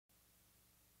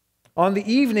On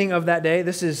the evening of that day,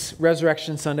 this is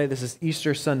Resurrection Sunday, this is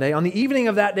Easter Sunday. On the evening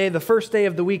of that day, the first day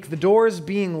of the week, the doors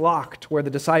being locked where the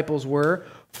disciples were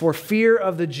for fear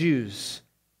of the Jews,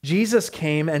 Jesus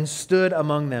came and stood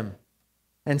among them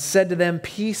and said to them,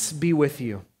 "Peace be with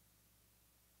you."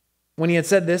 When he had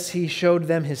said this, he showed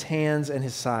them his hands and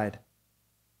his side.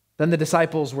 Then the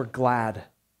disciples were glad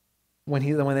when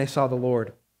they saw the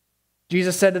Lord.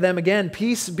 Jesus said to them again,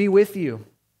 "Peace be with you.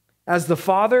 As the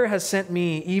Father has sent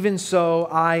me, even so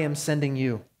I am sending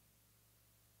you."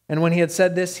 And when he had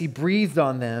said this, he breathed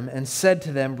on them and said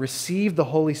to them, "Receive the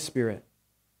Holy Spirit.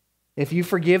 If you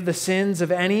forgive the sins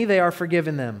of any, they are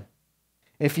forgiven them.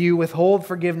 If you withhold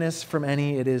forgiveness from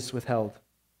any, it is withheld."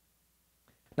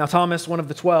 Now Thomas, one of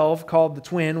the 12, called the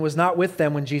twin, was not with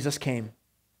them when Jesus came.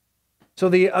 So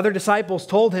the other disciples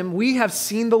told him, "We have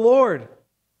seen the Lord."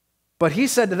 But he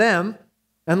said to them,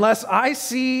 "Unless I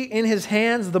see in his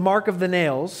hands the mark of the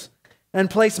nails, and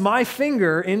place my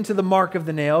finger into the mark of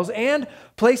the nails, and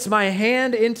place my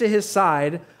hand into his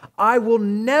side, I will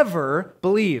never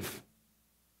believe."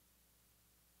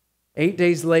 8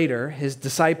 days later, his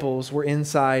disciples were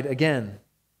inside again,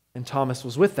 and Thomas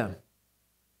was with them.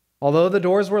 Although the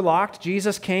doors were locked,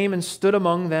 Jesus came and stood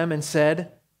among them and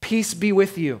said, "Peace be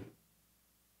with you."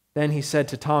 Then he said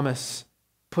to Thomas,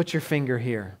 "Put your finger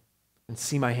here and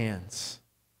see my hands.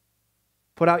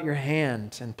 Put out your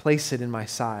hand and place it in my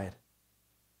side.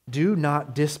 Do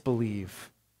not disbelieve,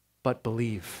 but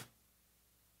believe."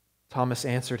 Thomas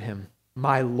answered him,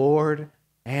 "My Lord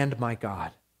and my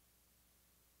God."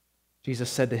 Jesus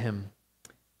said to him,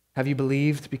 "Have you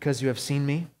believed because you have seen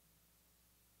me?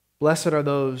 Blessed are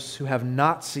those who have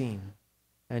not seen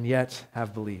and yet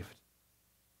have believed."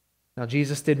 Now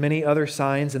Jesus did many other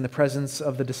signs in the presence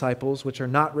of the disciples, which are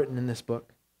not written in this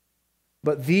book.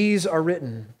 But these are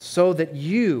written so that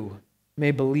you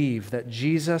may believe that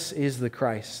Jesus is the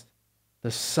Christ, the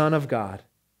Son of God,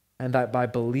 and that by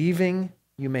believing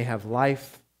you may have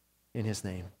life in his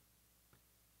name.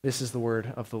 This is the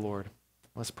word of the Lord.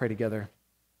 Let's pray together.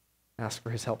 Ask for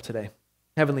his help today.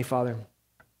 Heavenly Father,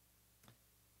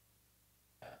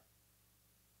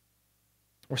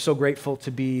 we're so grateful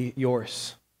to be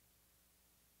yours.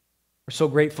 We're so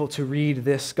grateful to read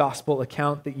this gospel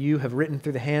account that you have written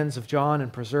through the hands of John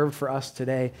and preserved for us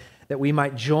today, that we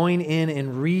might join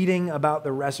in reading about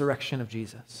the resurrection of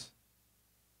Jesus.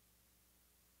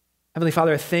 Heavenly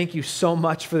Father, I thank you so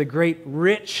much for the great,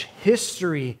 rich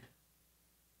history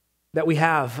that we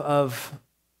have of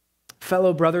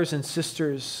fellow brothers and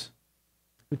sisters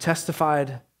who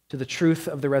testified to the truth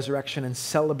of the resurrection and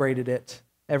celebrated it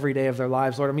every day of their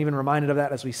lives. Lord, I'm even reminded of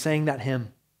that as we sang that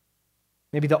hymn.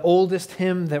 Maybe the oldest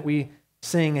hymn that we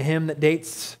sing, a hymn that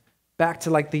dates back to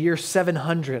like the year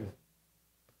 700.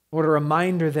 Lord, a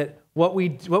reminder that what we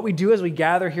do as we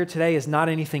gather here today is not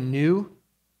anything new,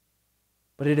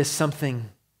 but it is something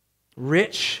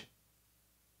rich,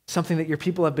 something that your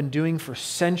people have been doing for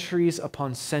centuries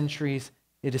upon centuries.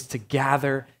 It is to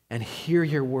gather and hear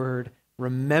your word,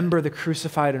 remember the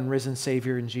crucified and risen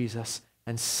Savior in Jesus,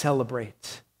 and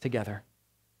celebrate together.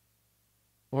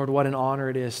 Lord, what an honor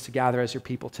it is to gather as your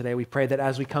people today. We pray that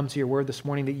as we come to your word this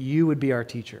morning, that you would be our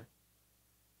teacher.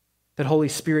 That, Holy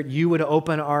Spirit, you would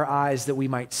open our eyes that we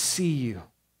might see you.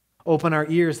 Open our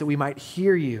ears that we might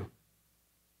hear you.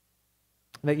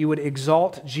 That you would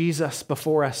exalt Jesus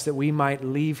before us, that we might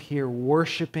leave here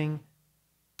worshiping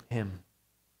him.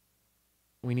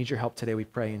 We need your help today, we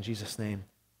pray in Jesus' name.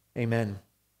 Amen.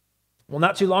 Well,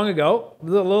 not too long ago, a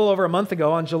little over a month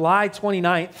ago, on July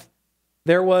 29th,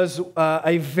 there was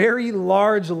a very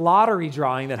large lottery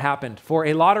drawing that happened for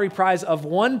a lottery prize of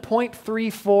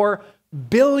 $1.34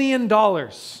 billion.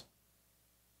 That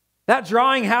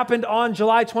drawing happened on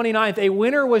July 29th. A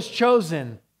winner was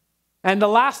chosen. And the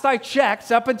last I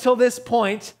checked, up until this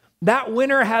point, that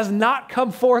winner has not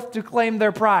come forth to claim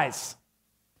their prize.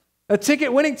 A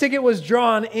winning ticket was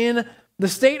drawn in the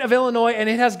state of Illinois, and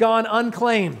it has gone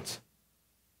unclaimed.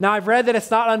 Now, I've read that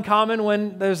it's not uncommon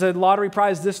when there's a lottery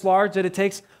prize this large that it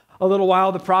takes a little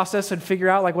while to process and figure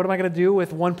out, like, what am I going to do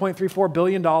with $1.34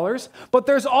 billion? But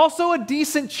there's also a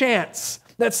decent chance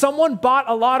that someone bought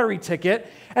a lottery ticket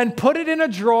and put it in a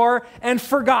drawer and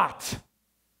forgot,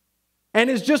 and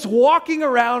is just walking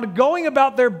around, going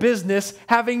about their business,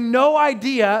 having no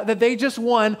idea that they just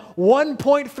won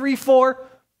 $1.34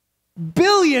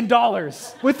 billion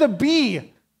with a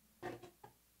B.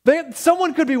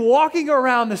 Someone could be walking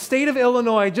around the state of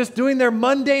Illinois just doing their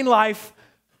mundane life,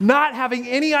 not having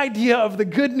any idea of the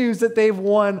good news that they've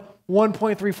won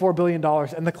 $1.34 billion.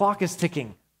 And the clock is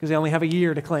ticking because they only have a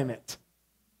year to claim it.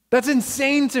 That's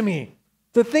insane to me.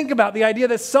 to think about the idea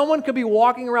that someone could be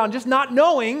walking around just not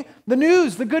knowing the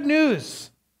news, the good news.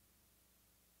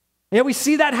 And yet we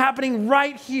see that happening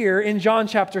right here in John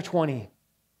chapter 20.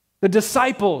 The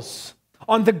disciples,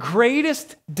 on the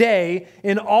greatest day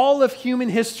in all of human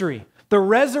history, the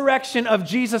resurrection of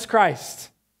Jesus Christ,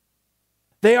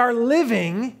 they are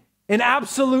living in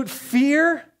absolute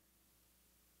fear,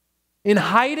 in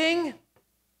hiding,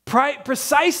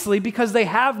 precisely because they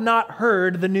have not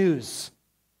heard the news.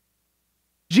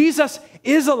 Jesus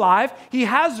is alive. He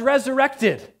has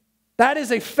resurrected. That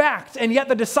is a fact. And yet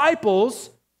the disciples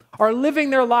are living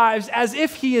their lives as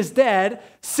if he is dead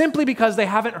simply because they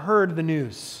haven't heard the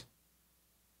news.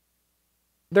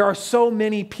 There are so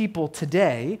many people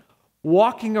today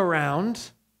walking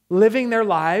around, living their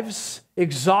lives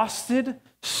exhausted,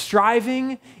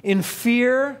 striving, in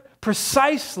fear,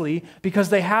 precisely because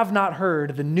they have not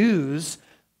heard the news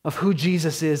of who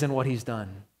Jesus is and what he's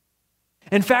done.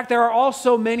 In fact, there are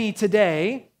also many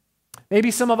today,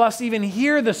 maybe some of us even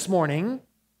here this morning,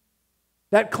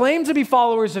 that claim to be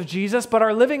followers of Jesus, but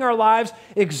are living our lives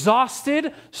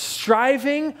exhausted,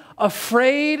 striving,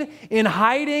 afraid, in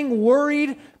hiding,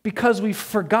 worried, because we've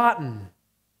forgotten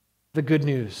the good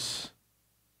news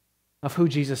of who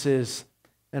Jesus is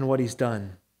and what he's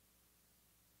done.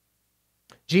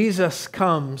 Jesus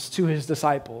comes to his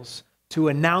disciples to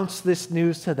announce this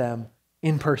news to them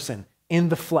in person, in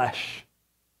the flesh.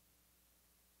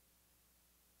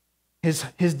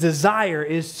 His desire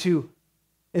is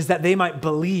that they might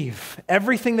believe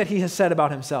everything that he has said about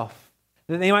himself,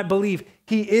 that they might believe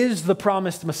he is the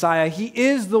promised Messiah. He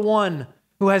is the one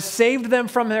who has saved them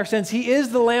from their sins. He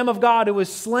is the Lamb of God who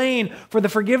was slain for the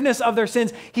forgiveness of their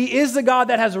sins. He is the God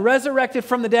that has resurrected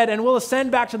from the dead and will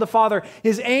ascend back to the Father.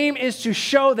 His aim is to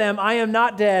show them, I am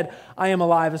not dead, I am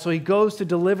alive. And so he goes to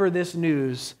deliver this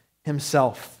news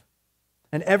himself.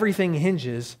 And everything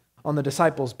hinges on the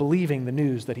disciples believing the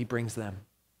news that he brings them.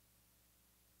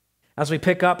 As we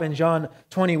pick up in John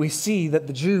 20, we see that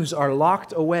the Jews are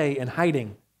locked away and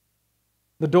hiding.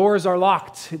 The doors are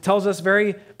locked. It tells us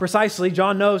very precisely,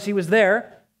 John knows he was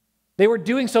there. They were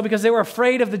doing so because they were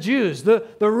afraid of the Jews, the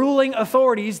ruling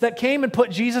authorities that came and put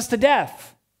Jesus to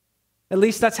death. At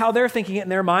least that's how they're thinking it in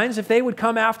their minds. If they would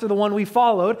come after the one we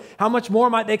followed, how much more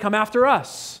might they come after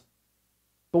us?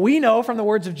 But we know from the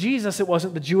words of Jesus, it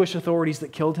wasn't the Jewish authorities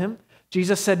that killed him.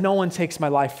 Jesus said, no one takes my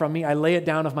life from me. I lay it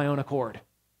down of my own accord.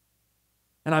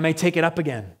 And I may take it up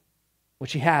again,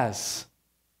 which he has.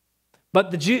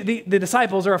 But the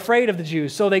disciples are afraid of the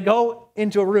Jews, so they go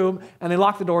into a room and they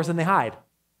lock the doors and they hide.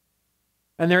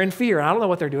 And they're in fear. And I don't know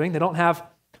what they're doing. They don't have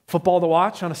football to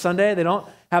watch on a Sunday. They don't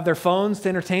have their phones to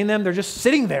entertain them. They're just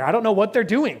sitting there. I don't know what they're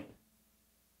doing.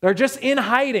 They're just in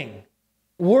hiding,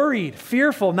 worried,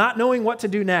 fearful, not knowing what to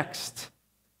do next.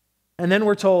 And then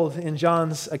we're told in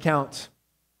John's account,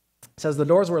 it says the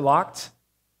doors were locked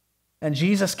and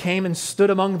Jesus came and stood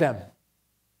among them.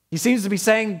 He seems to be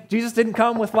saying Jesus didn't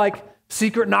come with like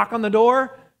secret knock on the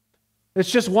door. It's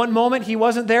just one moment he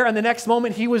wasn't there and the next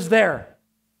moment he was there.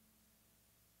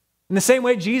 In the same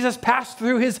way Jesus passed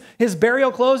through his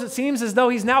burial clothes, it seems as though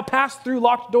he's now passed through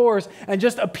locked doors and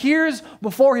just appears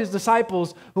before his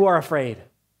disciples who are afraid.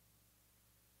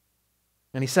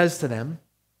 And he says to them,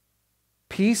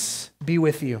 peace be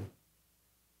with you.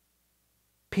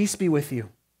 Peace be with you.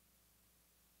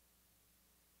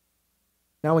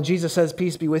 Now, when Jesus says,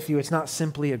 peace be with you, it's not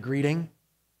simply a greeting,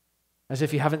 as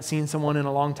if you haven't seen someone in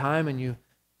a long time and you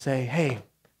say, hey,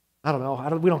 I don't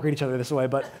know, we don't greet each other this way,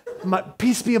 but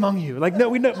peace be among you. Like, no,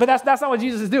 we know, but that's not what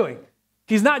Jesus is doing.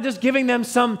 He's not just giving them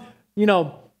some,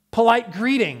 polite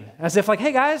greeting, as if like,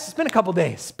 hey guys, it's been a couple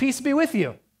days, peace be with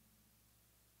you.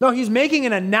 No, he's making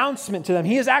an announcement to them.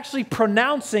 He is actually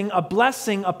pronouncing a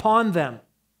blessing upon them.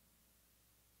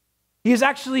 He is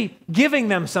actually giving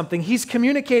them something. He's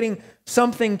communicating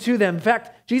something to them. In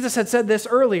fact, Jesus had said this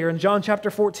earlier in John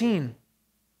chapter 14.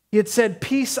 He had said,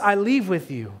 peace I leave with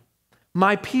you.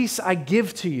 My peace I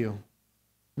give to you.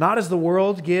 Not as the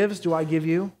world gives do I give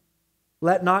you.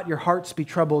 Let not your hearts be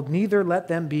troubled, neither let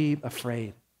them be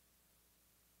afraid.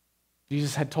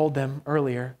 Jesus had told them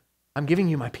earlier, I'm giving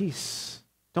you my peace.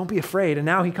 Don't be afraid. And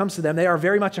now he comes to them. They are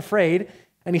very much afraid.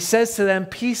 And he says to them,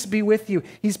 peace be with you.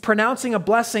 He's pronouncing a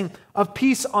blessing of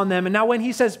peace on them. And now when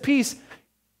he says peace,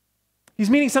 he's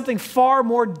meaning something far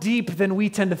more deep than we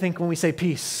tend to think when we say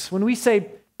peace. When we say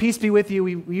peace be with you,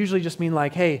 we usually just mean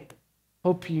like, hey,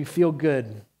 hope you feel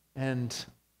good and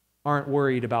aren't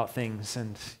worried about things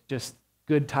and just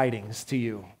good tidings to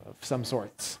you of some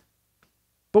sorts.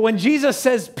 But when Jesus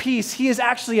says peace, he is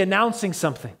actually announcing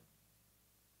something.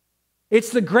 It's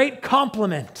the great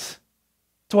compliment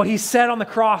to what he said on the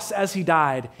cross as he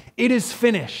died. It is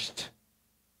finished.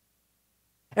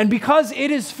 And because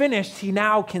it is finished, he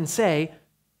now can say,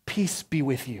 peace be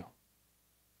with you.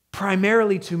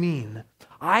 Primarily to mean,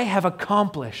 I have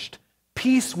accomplished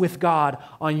peace with God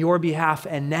on your behalf,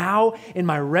 and now in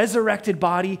my resurrected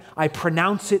body, I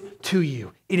pronounce it to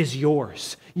you. It is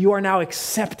yours. You are now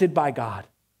accepted by God.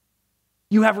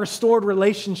 You have restored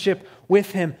relationship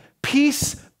with him.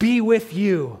 Peace be with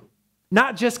you.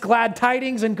 Not just glad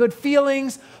tidings and good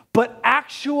feelings, but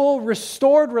actual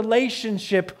restored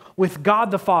relationship with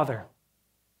God the Father,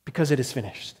 because it is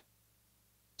finished.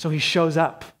 So he shows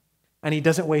up and he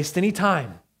doesn't waste any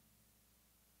time.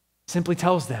 Simply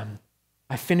tells them,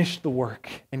 I finished the work,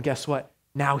 and guess what?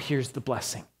 Now here's the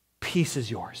blessing. Peace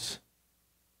is yours.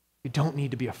 You don't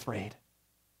need to be afraid.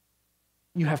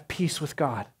 You have peace with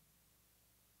God.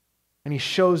 And he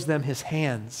shows them his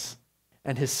hands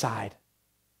and his side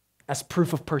as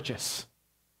proof of purchase.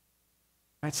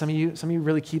 Right? Some of you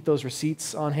really keep those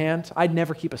receipts on hand. I'd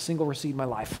never keep a single receipt in my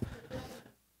life.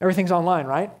 Everything's online,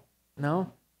 right?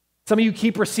 No? Some of you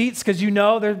keep receipts because you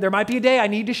know there might be a day I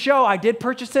need to show I did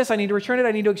purchase this, I need to return it,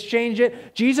 I need to exchange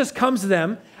it. Jesus comes to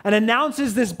them and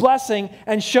announces this blessing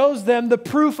and shows them the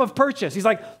proof of purchase. He's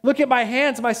like, look at my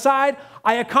hands, my side,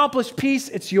 I accomplished peace,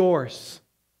 it's yours.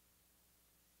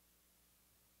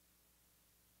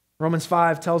 Romans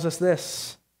 5 tells us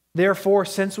this. Therefore,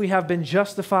 since we have been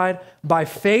justified by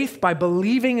faith, by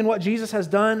believing in what Jesus has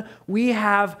done, we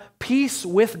have peace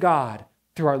with God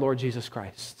through our Lord Jesus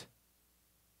Christ.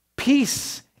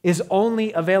 Peace is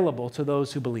only available to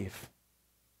those who believe.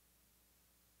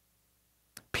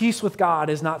 Peace with God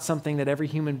is not something that every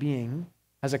human being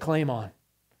has a claim on,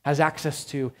 has access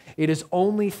to. It is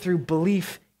only through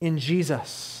belief in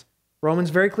Jesus. Romans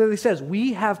very clearly says,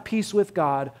 we have peace with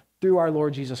God through our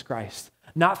Lord Jesus Christ.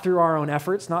 Not through our own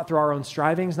efforts, not through our own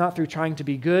strivings, not through trying to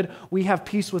be good. We have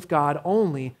peace with God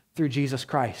only through Jesus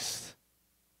Christ.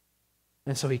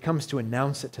 And so he comes to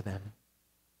announce it to them.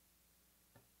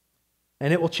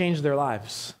 And it will change their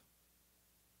lives.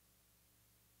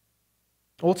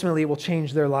 Ultimately, it will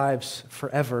change their lives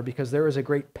forever because there is a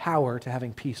great power to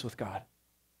having peace with God.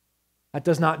 That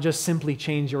does not just simply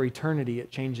change your eternity,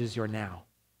 it changes your now.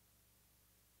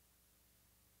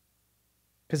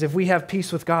 Because if we have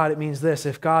peace with God, it means this: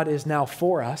 if God is now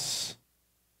for us,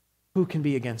 who can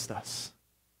be against us?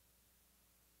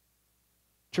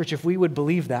 Church, if we would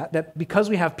believe that because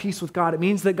we have peace with God, it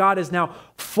means that God is now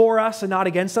for us and not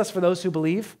against us for those who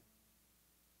believe,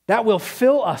 that will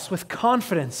fill us with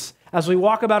confidence as we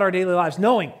walk about our daily lives,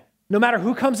 knowing no matter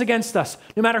who comes against us,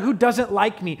 no matter who doesn't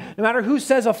like me, no matter who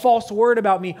says a false word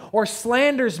about me or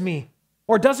slanders me,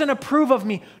 or doesn't approve of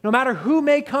me, no matter who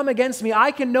may come against me,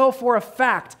 I can know for a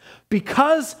fact,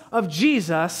 because of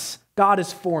Jesus, God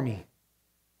is for me.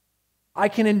 I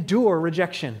can endure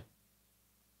rejection.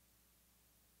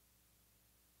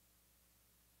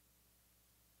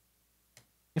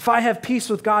 If I have peace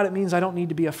with God, it means I don't need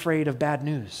to be afraid of bad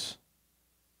news.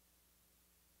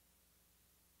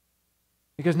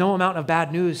 Because no amount of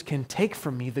bad news can take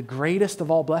from me the greatest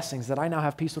of all blessings, that I now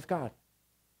have peace with God.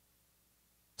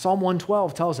 Psalm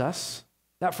 112 tells us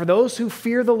that for those who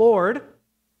fear the Lord,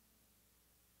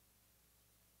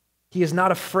 he is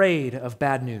not afraid of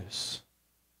bad news.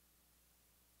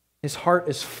 His heart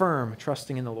is firm,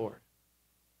 trusting in the Lord.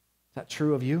 Is that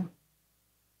true of you?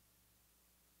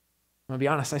 I'm going to be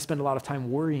honest, I spend a lot of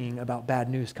time worrying about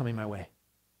bad news coming my way.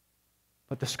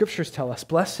 But the scriptures tell us,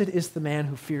 blessed is the man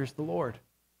who fears the Lord,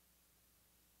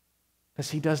 because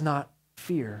he does not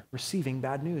fear receiving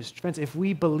bad news. Friends, if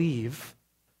we believe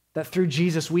that through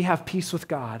Jesus we have peace with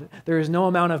God, there is no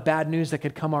amount of bad news that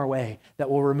could come our way that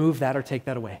will remove that or take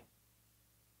that away.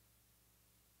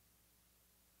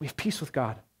 We have peace with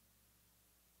God.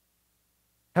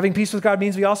 Having peace with God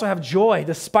means we also have joy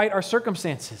despite our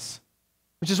circumstances,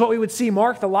 which is what we would see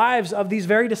mark the lives of these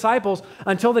very disciples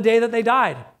until the day that they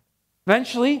died.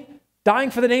 Eventually,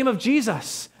 dying for the name of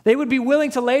Jesus, they would be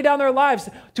willing to lay down their lives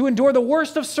to endure the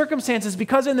worst of circumstances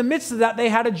because in the midst of that, they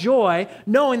had a joy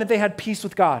knowing that they had peace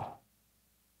with God.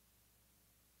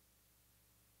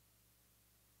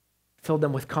 Filled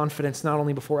them with confidence not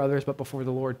only before others, but before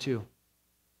the Lord too.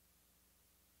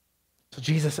 So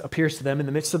Jesus appears to them in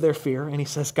the midst of their fear and he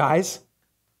says, guys,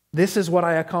 this is what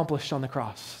I accomplished on the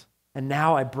cross, and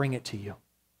now I bring it to you.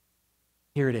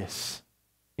 Here it is.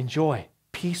 Enjoy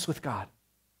peace with God.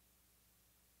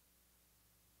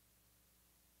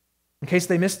 In case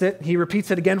they missed it, he repeats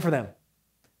it again for them.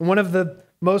 One of the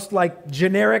most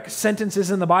generic sentences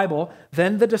in the Bible,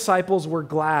 then the disciples were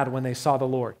glad when they saw the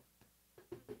Lord.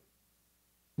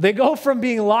 They go from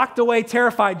being locked away,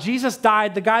 terrified. Jesus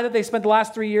died. The guy that they spent the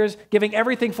last 3 years giving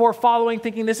everything for, following,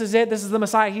 thinking this is it, this is the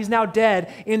Messiah. He's now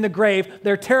dead in the grave.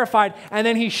 They're terrified. And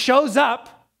then he shows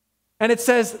up, and it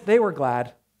says they were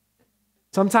glad.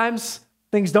 Sometimes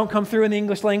things don't come through in the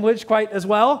English language quite as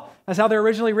well as how they're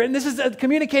originally written. This is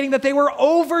communicating that they were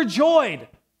overjoyed.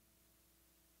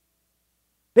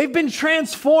 They've been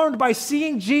transformed by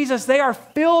seeing Jesus. They are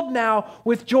filled now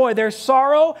with joy. Their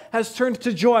sorrow has turned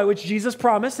to joy, which Jesus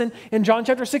promised in John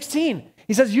chapter 16.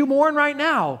 He says, you mourn right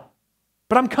now,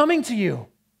 but I'm coming to you,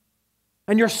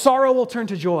 and your sorrow will turn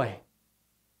to joy.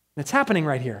 And it's happening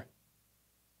right here.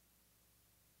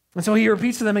 And so he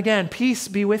repeats to them again, peace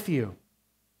be with you.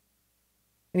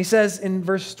 And he says in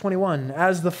verse 21,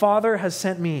 as the Father has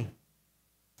sent me,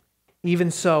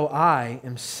 even so I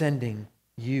am sending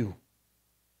you.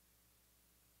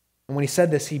 And when he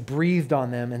said this, he breathed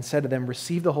on them and said to them,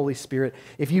 receive the Holy Spirit.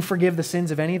 If you forgive the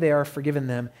sins of any, they are forgiven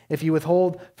them. If you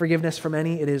withhold forgiveness from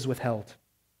any, it is withheld.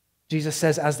 Jesus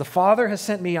says, as the Father has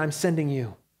sent me, I'm sending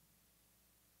you.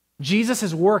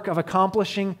 Jesus' work of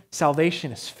accomplishing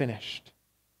salvation is finished.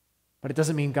 But it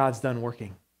doesn't mean God's done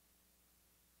working.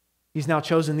 He's now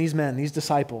chosen these men, these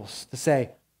disciples, to say,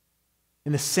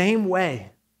 in the same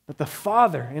way that the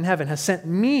Father in heaven has sent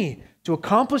me to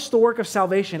accomplish the work of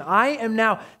salvation, I am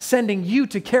now sending you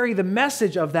to carry the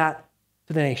message of that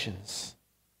to the nations.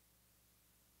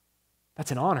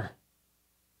 That's an honor.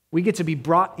 We get to be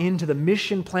brought into the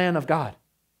mission plan of God,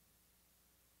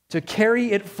 to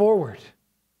carry it forward,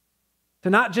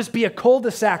 to not just be a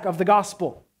cul-de-sac of the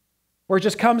gospel, where it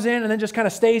just comes in and then just kind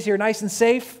of stays here nice and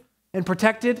safe and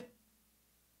protected,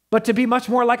 but to be much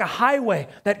more like a highway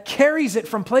that carries it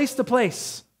from place to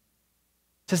place.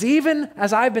 It says, even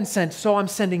as I've been sent, so I'm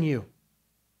sending you.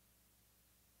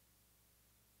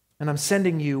 And I'm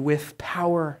sending you with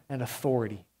power and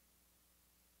authority.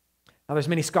 Now, there's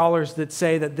many scholars that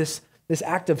say that this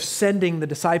act of sending the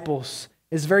disciples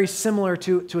is very similar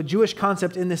to a Jewish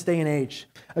concept in this day and age.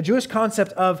 A Jewish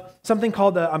concept of something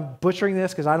called, I'm butchering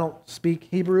this because I don't speak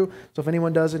Hebrew, so if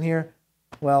anyone does in here,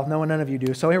 well, none of you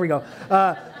do, so here we go.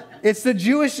 It's the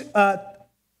Jewish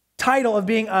title of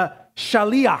being a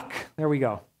shaliach. There we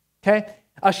go. Okay?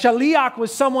 A shaliach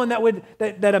was someone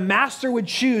that a master would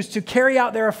choose to carry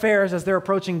out their affairs as they're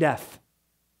approaching death.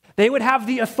 They would have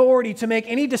the authority to make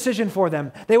any decision for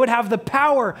them. They would have the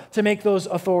power to make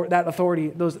that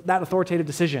authoritative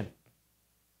decision.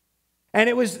 And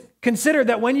it was considered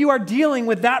that when you are dealing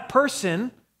with that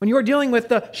person, when you are dealing with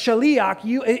the shaliach,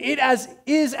 it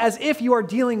is as if you are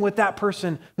dealing with that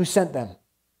person who sent them.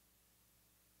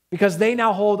 Because they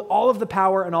now hold all of the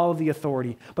power and all of the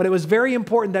authority. But it was very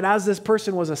important that as this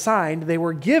person was assigned, they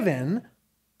were given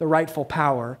the rightful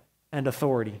power and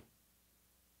authority.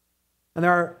 And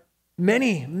there are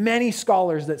many, many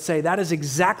scholars that say that is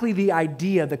exactly the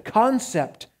idea, the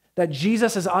concept that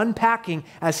Jesus is unpacking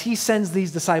as he sends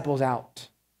these disciples out.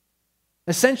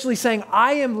 Essentially saying,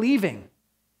 I am leaving,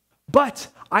 but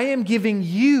I am giving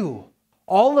you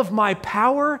all of my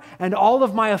power and all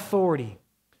of my authority.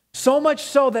 So much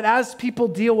so that as people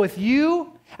deal with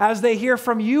you, as they hear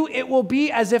from you, it will be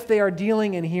as if they are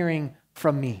dealing and hearing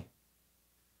from me.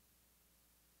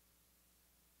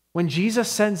 When Jesus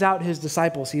sends out his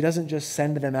disciples, he doesn't just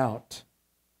send them out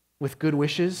with good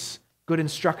wishes, good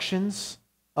instructions,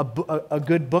 a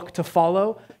good book to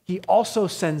follow. He also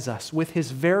sends us with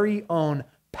his very own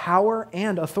power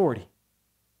and authority.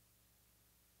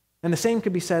 And the same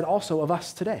could be said also of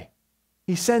us today.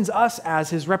 He sends us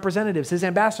as his representatives, his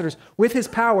ambassadors, with his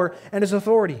power and his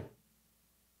authority.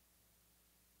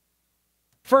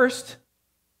 First,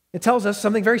 it tells us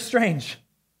something very strange.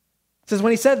 It says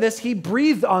when he said this, he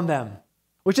breathed on them,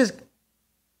 which is,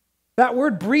 that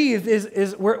word breathed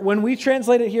is when we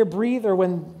translate it here, breathe, or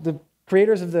when the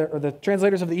creators of the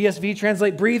translators of the ESV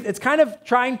translate breathe, it's kind of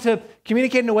trying to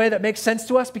communicate in a way that makes sense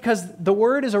to us because the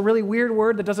word is a really weird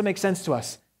word that doesn't make sense to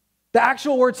us. The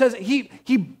actual word says he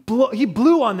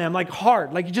blew on them like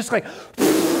hard, like just like, which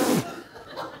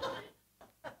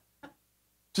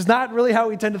is not really how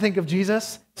we tend to think of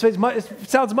Jesus. So it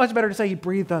sounds much better to say he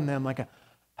breathed on them like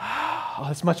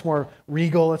it's much more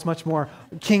regal, it's much more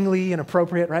kingly and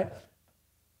appropriate, right?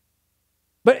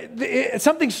 But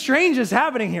something strange is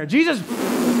happening here. Jesus,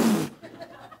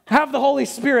 have the Holy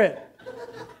Spirit.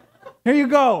 Here you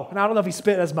go. And I don't know if he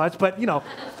spit as much, but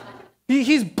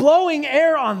he's blowing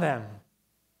air on them.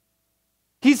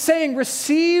 He's saying,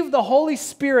 receive the Holy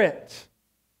Spirit.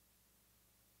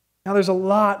 Now, there's a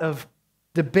lot of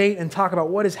debate and talk about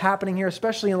what is happening here,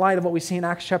 especially in light of what we see in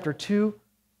Acts chapter 2,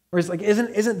 where it's like,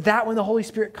 isn't that when the Holy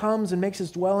Spirit comes and makes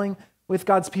his dwelling with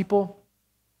God's people?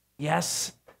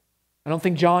 Yes. I don't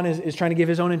think John is trying to give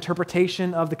his own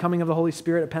interpretation of the coming of the Holy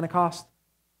Spirit at Pentecost.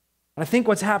 I think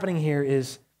what's happening here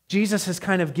is Jesus is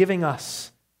kind of giving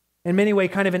us, in many ways,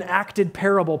 kind of an acted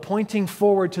parable pointing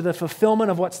forward to the fulfillment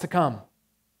of what's to come.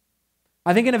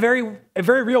 I think in a very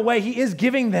real way, he is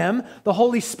giving them the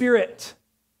Holy Spirit.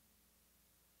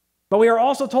 But we are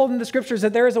also told in the scriptures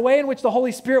that there is a way in which the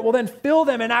Holy Spirit will then fill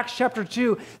them in Acts chapter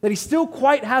 2 that he still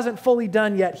quite hasn't fully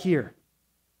done yet here.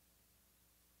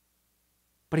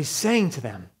 But he's saying to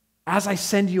them, as I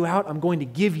send you out, I'm going to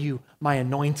give you my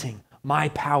anointing, my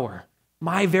power,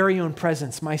 my very own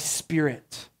presence, my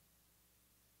Spirit.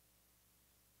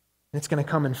 And it's going to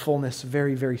come in fullness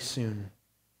very, very soon.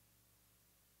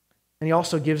 And he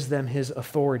also gives them his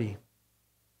authority.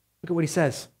 Look at what he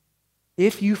says.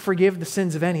 If you forgive the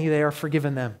sins of any, they are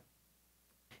forgiven them.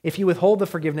 If you withhold the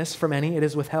forgiveness from any, it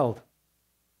is withheld.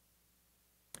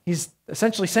 He's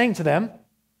essentially saying to them,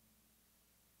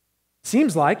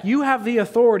 seems like you have the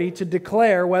authority to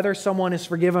declare whether someone is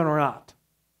forgiven or not,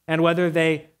 and whether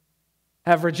they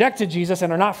have rejected Jesus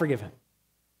and are not forgiven.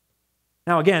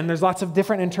 Now again, there's lots of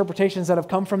different interpretations that have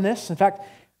come from this. In fact,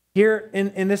 here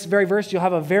in this very verse, you'll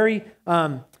have a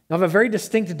very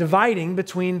distinct dividing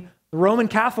between the Roman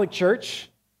Catholic Church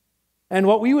and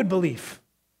what we would believe.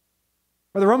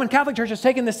 Where the Roman Catholic Church has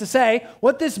taken this to say,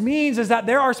 what this means is that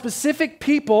there are specific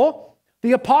people,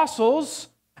 the apostles,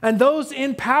 and those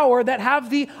in power that have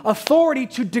the authority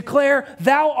to declare,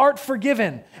 thou art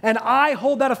forgiven. And I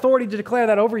hold that authority to declare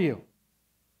that over you.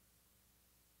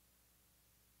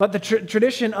 But the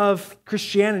tradition of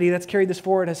Christianity that's carried this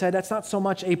forward has said that's not so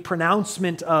much a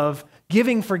pronouncement of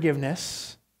giving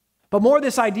forgiveness, but more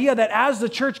this idea that as the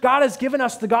church, God has given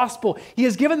us the gospel. He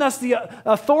has given us the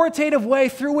authoritative way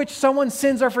through which someone's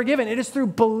sins are forgiven. It is through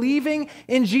believing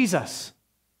in Jesus.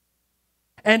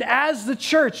 And as the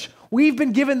church, we've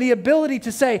been given the ability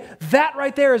to say, that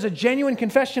right there is a genuine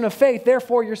confession of faith,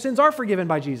 therefore your sins are forgiven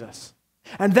by Jesus.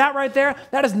 And that right there,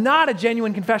 that is not a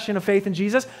genuine confession of faith in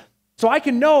Jesus. So I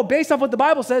can know, based off what the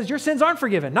Bible says, your sins aren't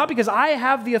forgiven. Not because I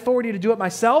have the authority to do it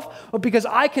myself, but because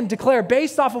I can declare,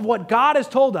 based off of what God has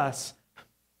told us,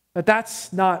 that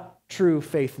that's not true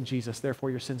faith in Jesus. Therefore,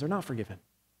 your sins are not forgiven.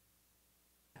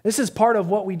 This is part of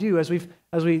what we do as we've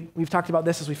talked about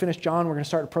this as we finish John. We're going to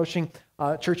start approaching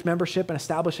church membership and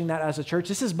establishing that as a church.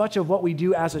 This is much of what we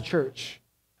do as a church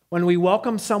when we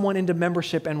welcome someone into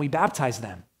membership and we baptize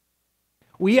them.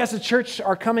 We as a church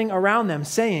are coming around them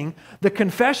saying the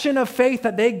confession of faith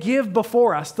that they give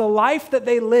before us, the life that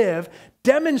they live,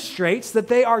 demonstrates that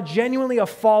they are genuinely a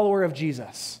follower of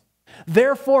Jesus.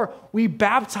 Therefore, we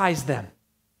baptize them.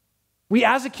 We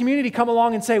as a community come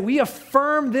along and say, we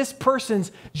affirm this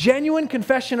person's genuine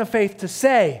confession of faith to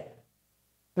say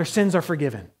their sins are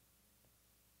forgiven.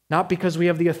 Not because we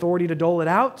have the authority to dole it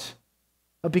out,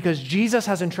 but because Jesus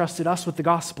has entrusted us with the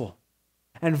gospel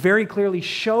and very clearly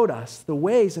showed us the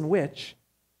ways in which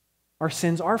our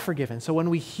sins are forgiven. So when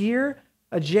we hear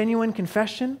a genuine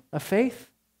confession of faith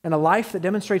and a life that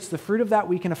demonstrates the fruit of that,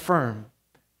 we can affirm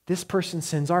this person's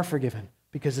sins are forgiven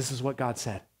because this is what God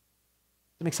said.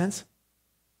 Does that make sense?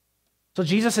 So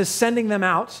Jesus is sending them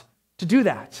out to do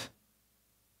that.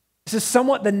 This is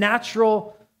somewhat the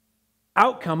natural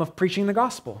outcome of preaching the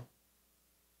gospel.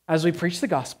 As we preach the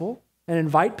gospel and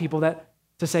invite people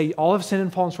to say all have sinned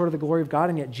and fallen short of the glory of God,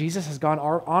 and yet Jesus has gone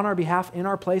on our behalf in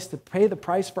our place to pay the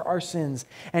price for our sins.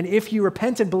 And if you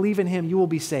repent and believe in him, you will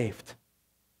be saved.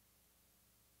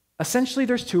 Essentially,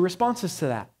 there's two responses to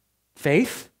that.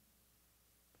 Faith,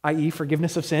 i.e.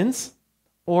 forgiveness of sins,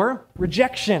 or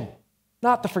rejection,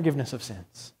 not the forgiveness of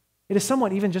sins. It is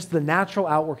somewhat even just the natural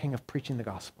outworking of preaching the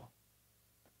gospel.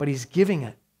 But he's giving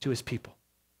it to his people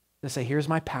to say, here's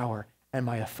my power and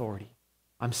my authority.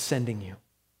 I'm sending you.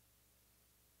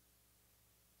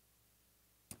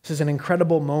 This is an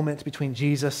incredible moment between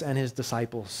Jesus and his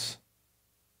disciples.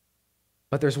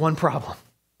 But there's one problem.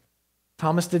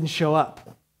 Thomas didn't show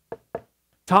up.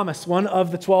 Thomas, one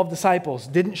of the 12 disciples,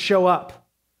 didn't show up.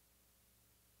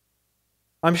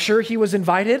 I'm sure he was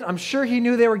invited. I'm sure he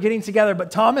knew they were getting together, but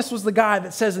Thomas was the guy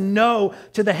that says no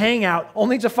to the hangout,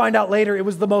 only to find out later it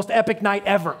was the most epic night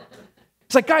ever.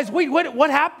 It's like, guys, wait,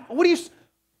 what happened?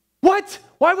 What?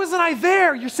 Why wasn't I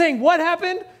there? You're saying what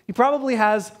happened? He probably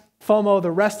has FOMO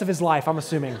the rest of his life, I'm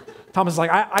assuming. Thomas is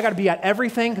like, I got to be at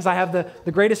everything because I have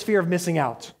the greatest fear of missing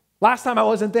out. Last time I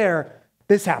wasn't there,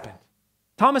 this happened.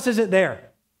 Thomas isn't there.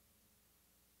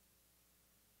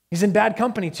 He's in bad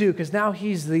company too, because now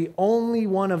he's the only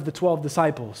one of the 12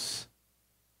 disciples,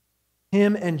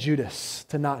 him and Judas,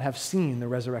 to not have seen the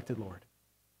resurrected Lord.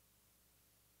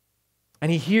 And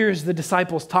he hears the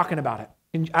disciples talking about it.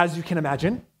 And as you can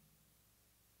imagine,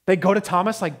 they go to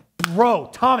Thomas like, bro,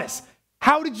 Thomas,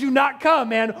 How did you not come,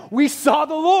 man? We saw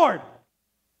the Lord.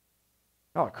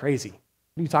 Oh, crazy.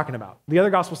 What are you talking about? The other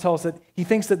Gospels tell us that he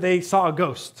thinks that they saw a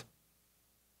ghost.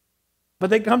 But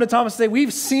they come to Thomas and say,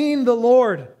 we've seen the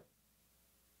Lord.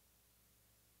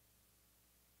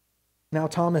 Now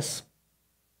Thomas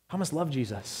loved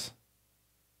Jesus.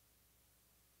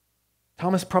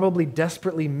 Thomas probably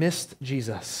desperately missed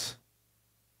Jesus.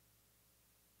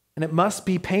 And it must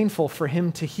be painful for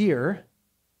him to hear.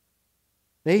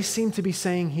 They seem to be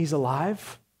saying he's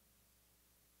alive.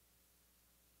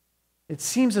 It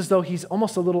seems as though he's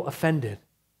almost a little offended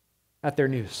at their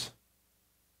news.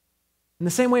 In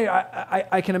the same way,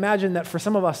 I can imagine that for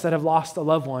some of us that have lost a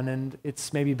loved one, and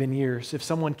it's maybe been years, if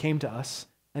someone came to us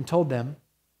and told them,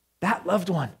 that loved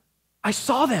one, I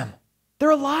saw them, they're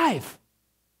alive,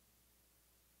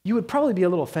 you would probably be a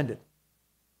little offended.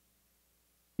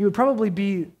 You would probably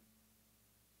be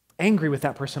angry with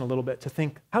that person a little bit to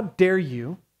think, how dare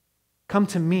you come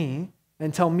to me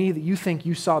and tell me that you think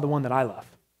you saw the one that I love?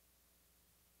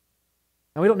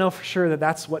 Now, we don't know for sure that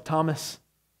that's what Thomas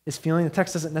is feeling. The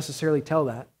text doesn't necessarily tell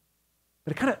that.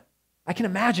 But I can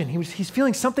imagine he's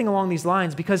feeling something along these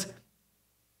lines because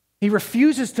he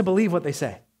refuses to believe what they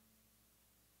say.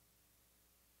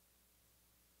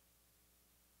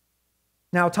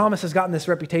 Now, Thomas has gotten this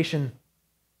reputation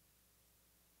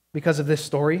because of this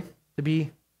story to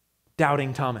be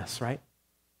doubting Thomas, right?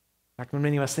 In fact, when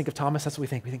many of us think of Thomas, that's what we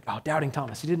think. We think, oh, doubting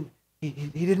Thomas. He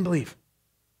didn't believe.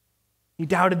 He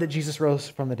doubted that Jesus rose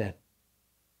from the dead.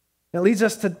 That leads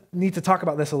us to need to talk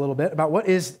about this a little bit, about what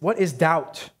is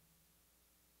doubt.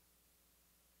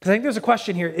 Because I think there's a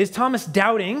question here. Is Thomas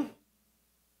doubting,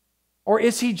 or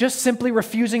is he just simply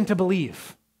refusing to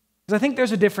believe? Because I think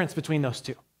there's a difference between those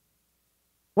two.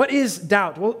 What is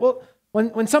doubt? Well,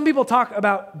 when some people talk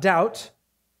about doubt,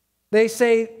 they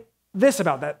say this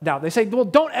about that doubt. They say, well,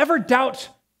 don't ever doubt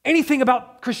anything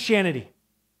about Christianity.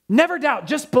 Never doubt,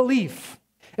 just believe.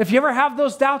 If you ever have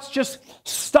those doubts, just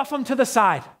stuff them to the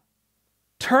side.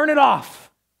 Turn it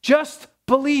off. Just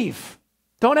believe.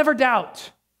 Don't ever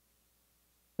doubt.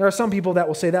 There are some people that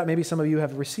will say that. Maybe some of you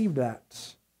have received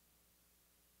that.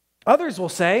 Others will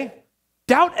say,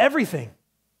 doubt everything.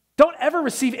 Don't ever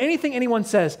receive anything anyone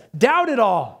says. Doubt it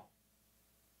all.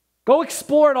 Go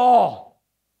explore it all.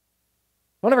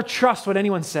 Don't ever trust what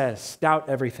anyone says. Doubt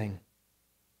everything.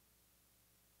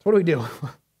 So what do we do?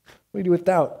 What do we do with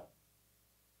doubt?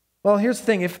 Well, here's the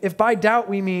thing. If by doubt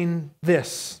we mean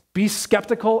this, be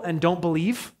skeptical and don't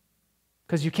believe,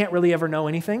 because you can't really ever know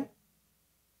anything.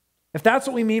 If that's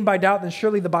what we mean by doubt, then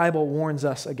surely the Bible warns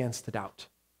us against the doubt.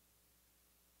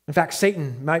 In fact,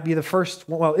 Satan might be is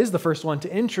the first one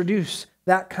to introduce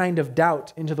that kind of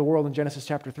doubt into the world in Genesis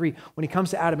chapter 3. When he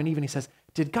comes to Adam and Eve and he says,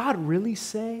 did God really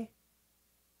say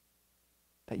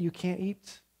that you can't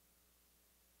eat?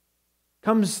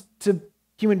 Comes to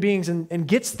human beings and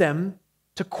gets them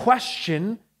to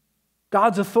question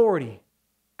God's authority,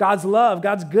 God's love,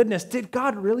 God's goodness. Did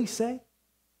God really say?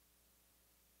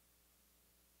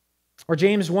 Or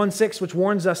James 1:6, which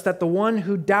warns us that the one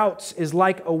who doubts is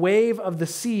like a wave of the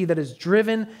sea that is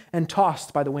driven and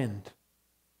tossed by the wind.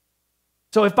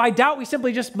 So if by doubt we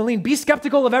simply just mean be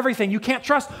skeptical of everything, you can't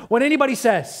trust what anybody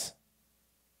says.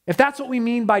 If that's what we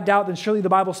mean by doubt, then surely the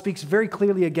Bible speaks very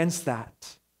clearly against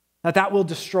that will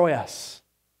destroy us.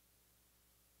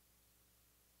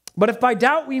 But if by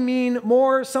doubt we mean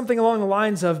more something along the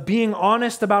lines of being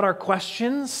honest about our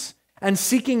questions and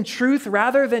seeking truth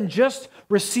rather than just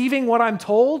receiving what I'm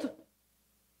told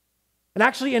and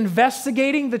actually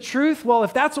investigating the truth, well,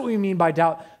 if that's what we mean by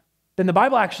doubt, then the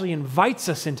Bible actually invites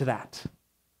us into that. In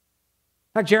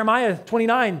fact, Jeremiah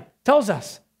 29 tells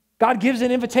us, God gives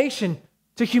an invitation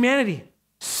to humanity.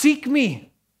 Seek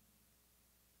me.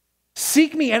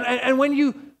 Seek me. And when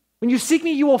you seek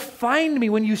me, you will find me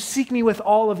when you seek me with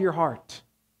all of your heart.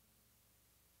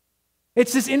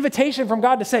 It's this invitation from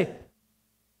God to say,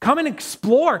 come and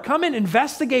explore. Come and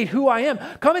investigate who I am.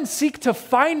 Come and seek to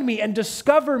find me and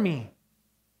discover me.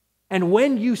 And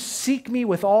when you seek me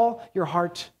with all your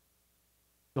heart,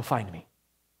 you'll find me.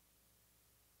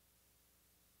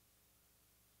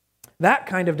 That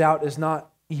kind of doubt is not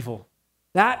evil.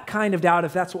 That kind of doubt,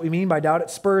 if that's what we mean by doubt, it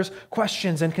spurs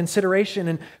questions and consideration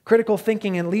and critical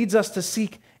thinking and leads us to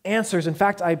seek answers. In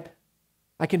fact, I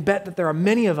can bet that there are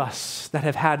many of us that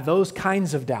have had those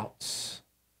kinds of doubts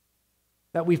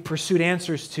that we've pursued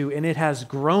answers to, and it has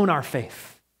grown our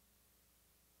faith.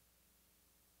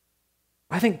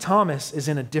 I think Thomas is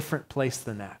in a different place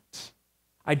than that.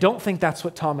 I don't think that's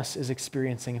what Thomas is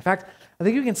experiencing. In fact, I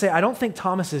think you can say, I don't think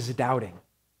Thomas is doubting.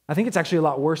 I think it's actually a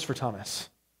lot worse for Thomas.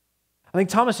 I think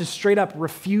Thomas is straight up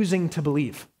refusing to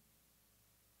believe.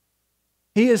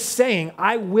 He is saying,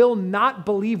 I will not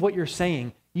believe what you're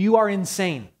saying. You are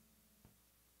insane.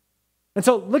 And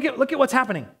so look at what's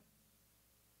happening.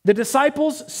 The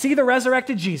disciples see the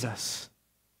resurrected Jesus,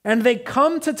 and they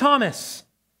come to Thomas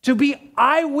to be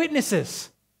eyewitnesses.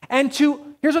 And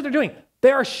here's what they're doing.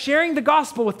 They are sharing the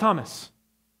gospel with Thomas.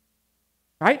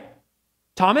 Right?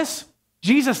 Thomas,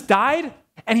 Jesus died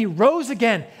and he rose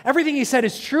again. Everything he said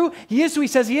is true. He is who he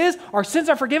says he is. Our sins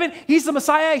are forgiven. He's the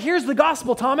Messiah. Here's the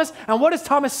gospel, Thomas. And what does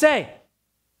Thomas say?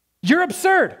 You're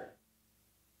absurd.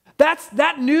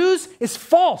 That news is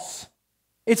false.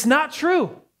 It's not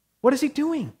true. What is he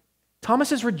doing?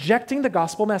 Thomas is rejecting the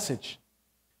gospel message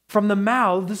from the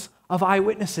mouths of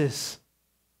eyewitnesses.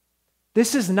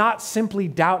 This is not simply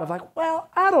doubt of like, well,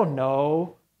 I don't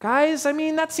know, guys. I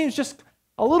mean, that seems just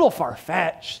a little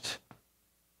far-fetched.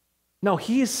 No,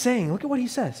 he is saying, look at what he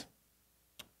says.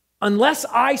 Unless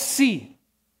I see,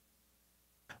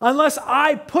 unless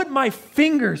I put my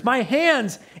fingers, my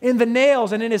hands in the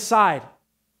nails and in his side,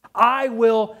 I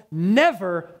will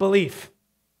never believe.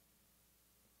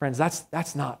 Friends,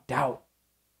 that's not doubt.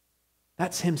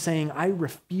 That's him saying, I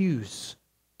refuse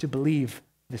to believe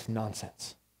this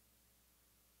nonsense.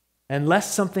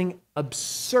 Unless something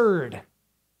absurd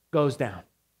goes down,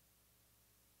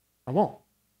 I won't.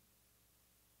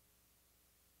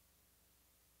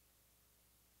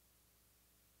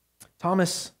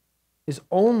 Thomas is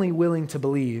only willing to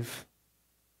believe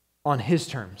on his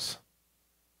terms.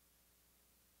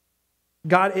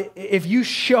 God, if you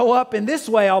show up in this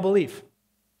way, I'll believe.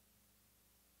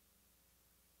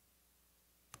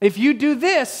 If you do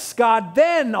this, God,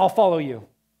 then I'll follow you.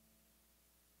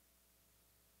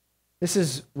 This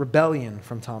is rebellion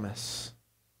from Thomas.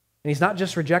 And he's not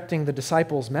just rejecting the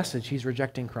disciples' message, he's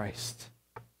rejecting Christ.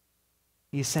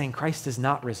 He's saying Christ is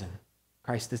not risen.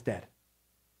 Christ is dead.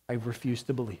 I refuse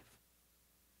to believe.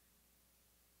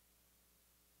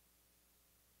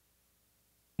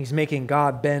 He's making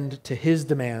God bend to his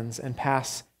demands and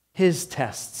pass his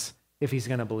tests if he's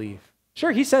going to believe.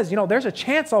 Sure, he says, there's a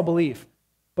chance I'll believe,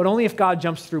 but only if God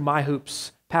jumps through my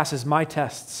hoops, passes my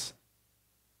tests.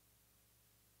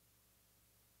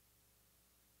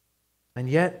 And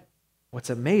yet, what's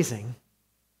amazing,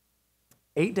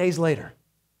 8 days later,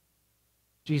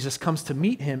 Jesus comes to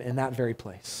meet him in that very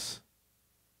place.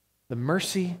 The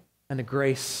mercy and the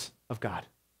grace of God.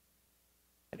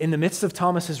 In the midst of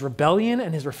Thomas's rebellion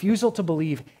and his refusal to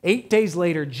believe, 8 days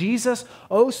later, Jesus,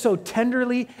 oh so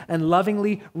tenderly and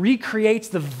lovingly, recreates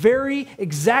the very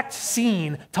exact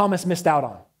scene Thomas missed out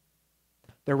on.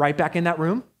 They're right back in that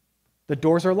room. The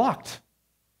doors are locked.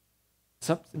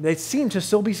 So they seem to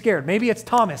still be scared. Maybe it's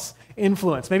Thomas'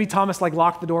 influence. Maybe Thomas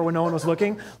locked the door when no one was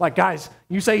looking. Guys,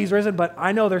 you say he's risen, but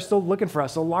I know they're still looking for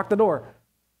us, so lock the door.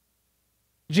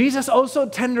 Jesus also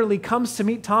tenderly comes to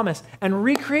meet Thomas and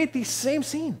recreate the same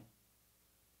scene.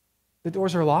 The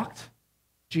doors are locked.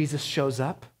 Jesus shows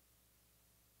up.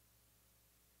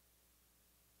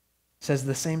 Says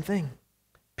the same thing.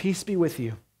 Peace be with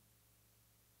you.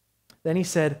 Then he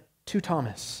said to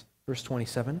Thomas, verse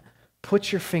 27,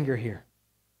 put your finger here.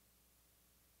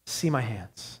 See my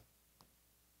hands.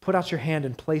 Put out your hand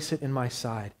and place it in my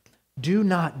side. Do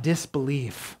not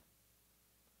disbelieve,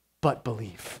 but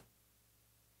believe.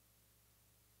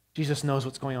 Jesus knows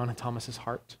what's going on in Thomas's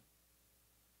heart.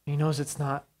 He knows it's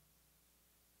not,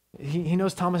 he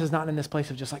knows Thomas is not in this place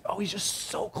of just he's just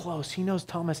so close. He knows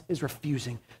Thomas is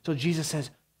refusing. So Jesus says,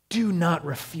 do not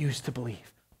refuse to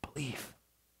believe. Believe.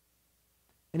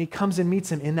 And he comes and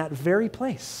meets him in that very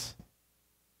place.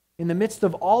 In the midst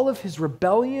of all of his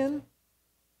rebellion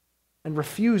and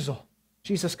refusal,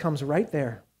 Jesus comes right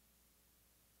there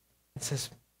and says,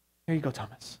 here you go,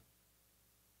 Thomas.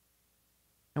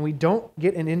 And we don't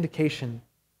get an indication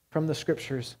from the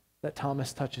scriptures that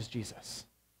Thomas touches Jesus.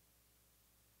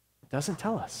 It doesn't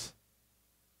tell us.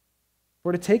 If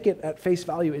we're to take it at face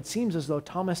value, it seems as though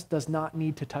Thomas does not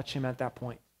need to touch him at that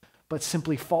point, but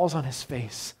simply falls on his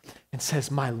face and says,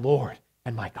 my Lord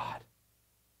and my God.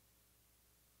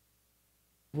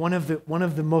 One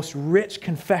of the most rich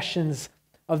confessions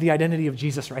of the identity of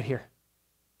Jesus right here.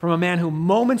 From a man who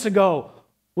moments ago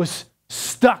was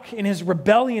stuck in his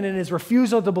rebellion and his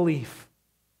refusal to believe.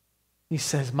 He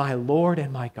says, my Lord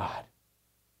and my God.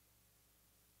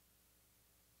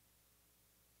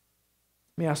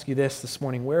 Let me ask you this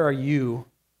morning. Where are you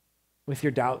with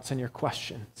your doubts and your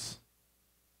questions?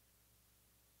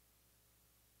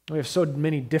 We have so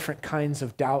many different kinds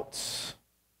of doubts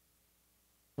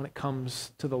when it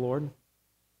comes to the Lord.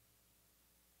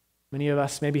 Many of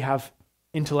us maybe have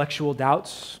intellectual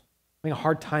doubts, having a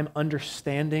hard time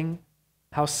understanding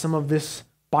how some of this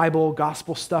Bible,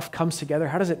 gospel stuff comes together.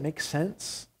 How does it make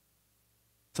sense?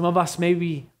 Some of us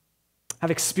maybe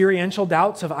have experiential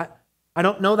doubts of, I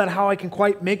don't know that how I can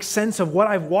quite make sense of what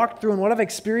I've walked through and what I've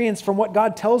experienced from what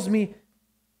God tells me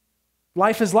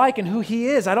life is like and who He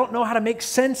is. I don't know how to make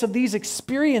sense of these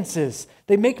experiences.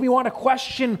 They make me want to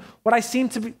question what I seem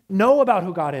to know about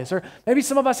who God is. Or maybe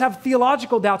some of us have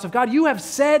theological doubts of, God, you have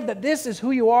said that this is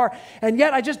who you are, and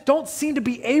yet I just don't seem to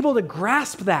be able to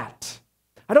grasp that.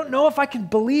 I don't know if I can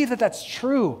believe that that's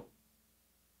true.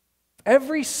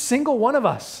 Every single one of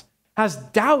us has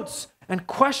doubts and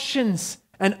questions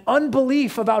and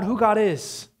unbelief about who God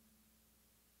is.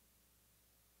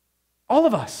 All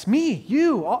of us, me,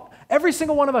 you, every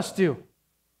single one of us do.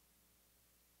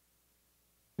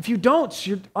 If you don't,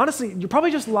 you're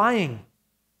probably just lying.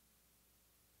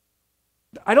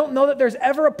 I don't know that there's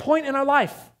ever a point in our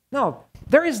life. No,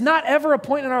 there is not ever a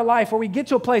point in our life where we get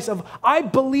to a place of, I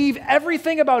believe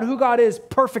everything about who God is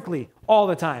perfectly all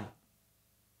the time.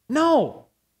 No.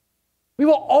 We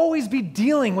will always be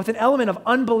dealing with an element of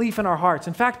unbelief in our hearts.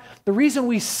 In fact, the reason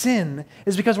we sin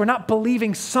is because we're not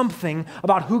believing something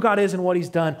about who God is and what He's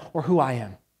done or who I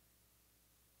am.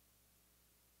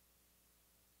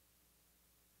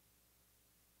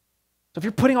 So if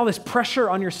you're putting all this pressure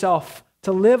on yourself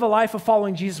to live a life of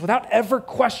following Jesus without ever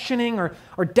questioning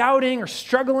or doubting or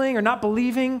struggling or not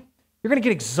believing, you're going to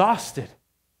get exhausted.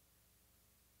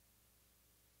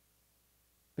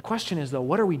 The question is, though,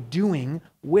 what are we doing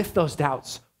with those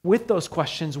doubts, with those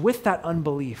questions, with that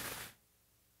unbelief?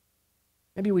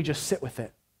 Maybe we just sit with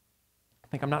it.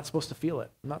 Think, I'm not supposed to feel it.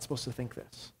 I'm not supposed to think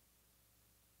this.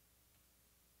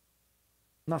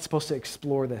 I'm not supposed to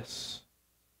explore this.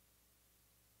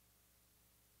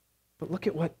 But look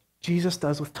at what Jesus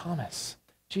does with Thomas.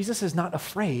 Jesus is not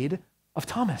afraid of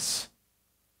Thomas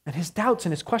and his doubts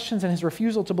and his questions and his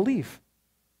refusal to believe.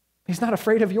 He's not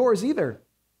afraid of yours either.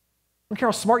 I don't care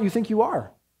how smart you think you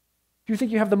are. If you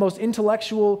think you have the most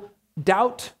intellectual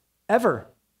doubt ever,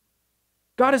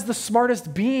 God is the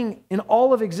smartest being in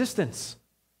all of existence.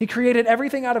 He created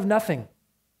everything out of nothing.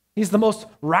 He's the most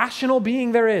rational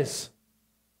being there is.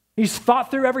 He's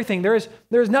thought through everything. There is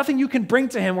nothing you can bring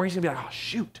to Him where He's going to be like, oh,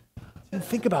 shoot, I didn't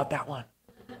think about that one.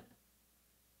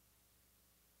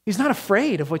 He's not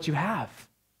afraid of what you have.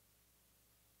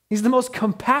 He's the most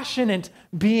compassionate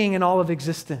being in all of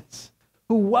existence,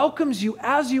 who welcomes you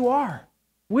as you are,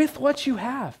 with what you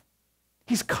have.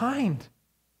 He's kind.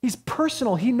 He's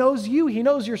personal. He knows you. He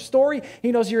knows your story.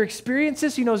 He knows your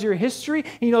experiences. He knows your history.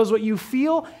 He knows what you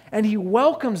feel. And He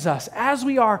welcomes us as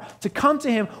we are to come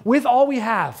to Him with all we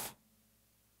have.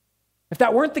 If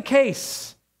that weren't the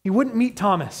case, He wouldn't meet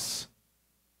Thomas.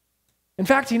 In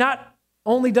fact, He not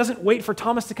only doesn't wait for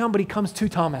Thomas to come, but He comes to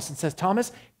Thomas and says,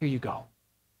 Thomas, here you go.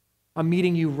 I'm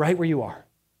meeting you right where you are.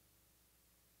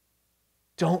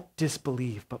 Don't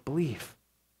disbelieve, but believe.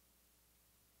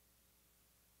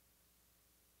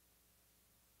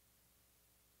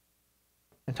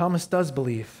 And Thomas does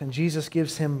believe, and Jesus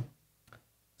gives him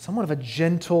somewhat of a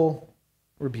gentle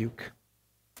rebuke.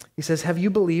 He says, have you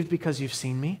believed because you've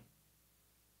seen me?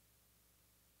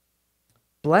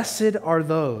 Blessed are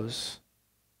those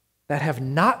that have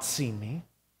not seen me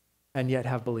and yet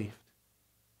have believed.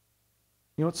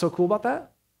 You know what's so cool about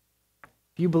that?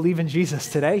 If you believe in Jesus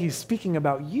today, He's speaking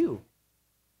about you.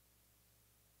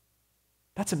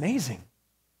 That's amazing.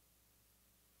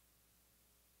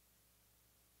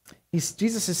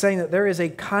 Jesus is saying that there is a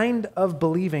kind of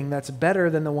believing that's better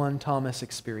than the one Thomas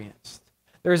experienced.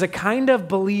 There is a kind of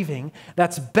believing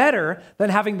that's better than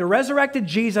having the resurrected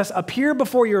Jesus appear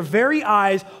before your very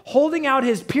eyes, holding out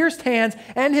His pierced hands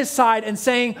and His side and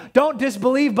saying, don't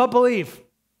disbelieve, but believe.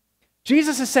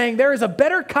 Jesus is saying there is a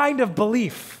better kind of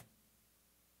belief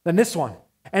than this one.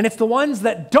 And it's the ones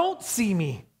that don't see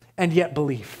me and yet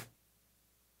believe.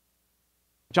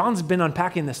 John's been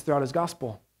unpacking this throughout his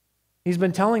gospel. He's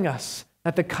been telling us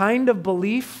that the kind of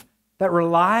belief that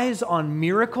relies on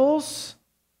miracles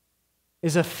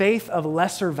is a faith of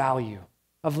lesser value,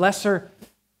 of lesser,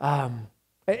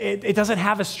 it doesn't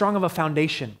have as strong of a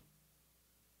foundation.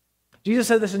 John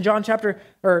said this in John chapter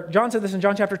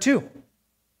 2.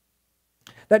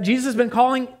 That Jesus has been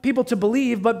calling people to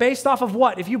believe, but based off of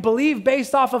what? If you believe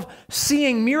based off of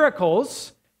seeing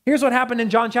miracles, here's what happened in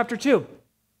John chapter 2.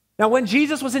 Now, when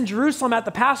Jesus was in Jerusalem at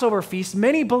the Passover feast,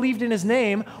 many believed in His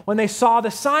name when they saw the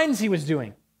signs He was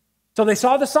doing. So they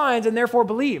saw the signs and therefore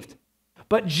believed.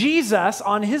 But Jesus,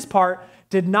 on His part,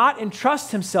 did not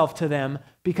entrust Himself to them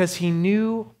because He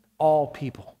knew all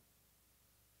people.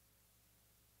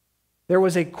 There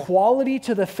was a quality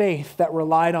to the faith that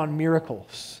relied on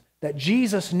miracles that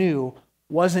Jesus knew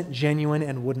wasn't genuine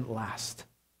and wouldn't last.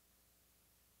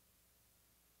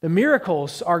 The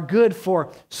miracles are good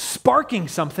for sparking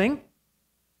something,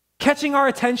 catching our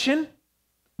attention,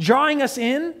 drawing us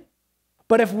in.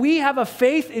 But if we have a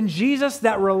faith in Jesus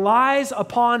that relies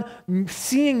upon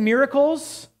seeing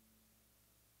miracles,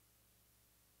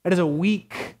 that is a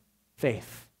weak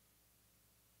faith.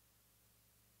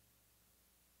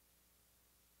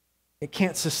 It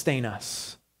can't sustain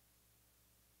us.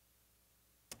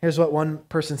 Here's what one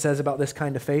person says about this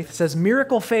kind of faith. It says,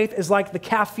 miracle faith is like the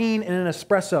caffeine in an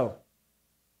espresso.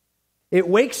 It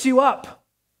wakes you up,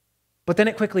 but then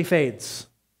it quickly fades,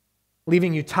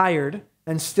 leaving you tired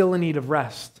and still in need of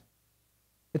rest.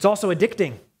 It's also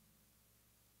addicting.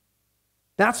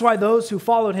 That's why those who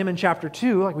followed him in chapter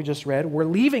 2, like we just read, were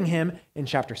leaving him in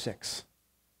chapter 6.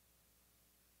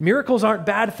 Miracles aren't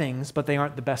bad things, but they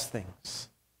aren't the best things.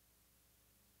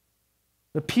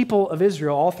 The people of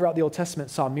Israel all throughout the Old Testament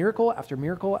saw miracle after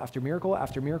miracle after miracle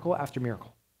after miracle after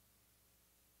miracle.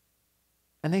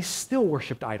 And they still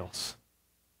worshiped idols.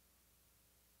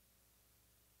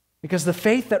 Because the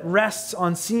faith that rests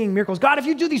on seeing miracles, God, if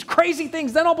you do these crazy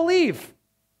things, then I'll believe.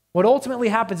 What ultimately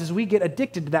happens is we get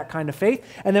addicted to that kind of faith,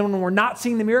 and then when we're not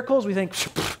seeing the miracles, we think,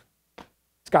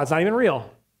 God's not even real.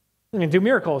 He's going to do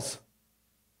miracles.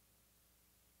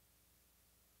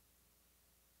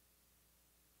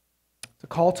 It's a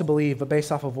call to believe, but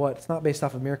based off of what? It's not based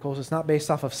off of miracles. It's not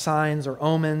based off of signs or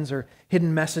omens or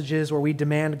hidden messages where we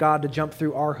demand God to jump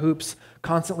through our hoops,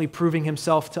 constantly proving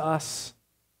himself to us.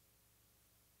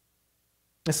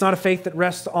 It's not a faith that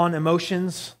rests on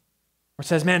emotions or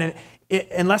says, man,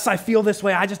 unless I feel this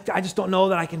way, I just don't know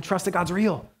that I can trust that God's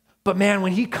real. But man,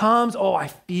 when he comes, I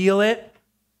feel it.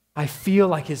 I feel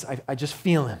like I just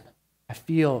feel him. I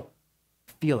feel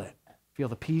it. Feel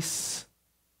the peace.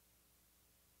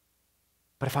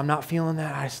 But if I'm not feeling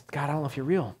that, God, I don't know if you're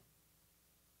real.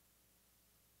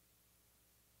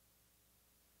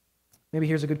 Maybe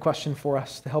here's a good question for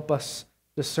us to help us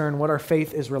discern what our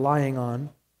faith is relying on.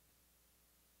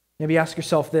 Maybe ask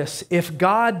yourself this: if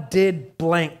God did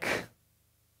blank,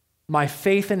 my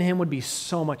faith in him would be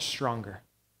so much stronger.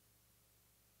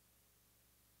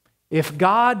 If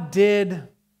God did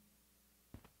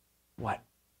what?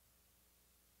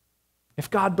 If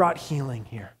God brought healing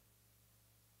here,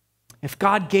 if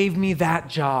God gave me that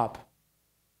job,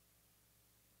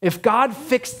 if God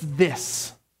fixed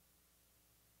this,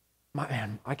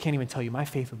 I can't even tell you, my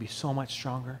faith would be so much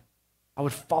stronger. I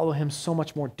would follow him so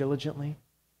much more diligently.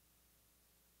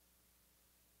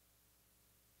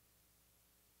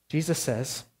 Jesus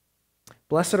says,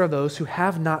 blessed are those who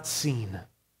have not seen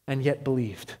and yet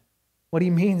believed. What he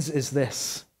means is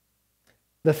this: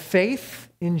 the faith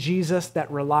in Jesus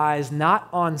that relies not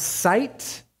on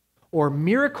sight or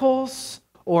miracles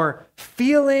or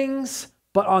feelings,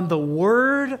 but on the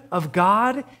word of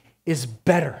God is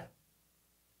better.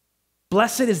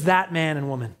 Blessed is that man and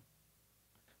woman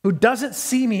who doesn't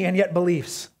see me and yet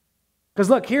believes. Because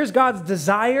look, here's God's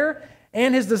desire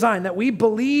and his design, that we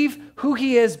believe who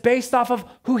he is based off of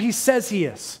who he says he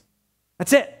is.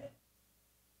 That's it.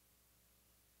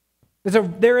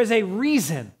 There is a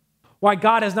reason why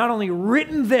God has not only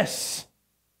written this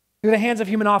through the hands of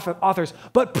human authors,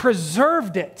 but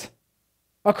preserved it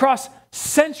across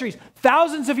centuries,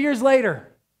 thousands of years later.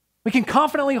 We can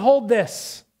confidently hold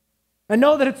this and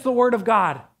know that it's the word of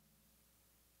God.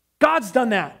 God's done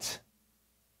that.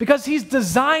 Because he's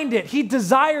designed it. He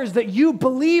desires that you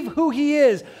believe who he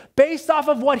is based off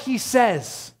of what he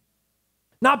says.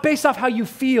 Not based off how you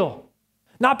feel.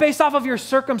 Not based off of your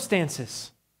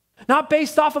circumstances. Not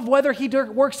based off of whether he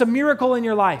works a miracle in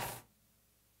your life.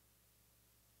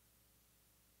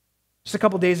 Just a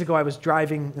couple days ago, I was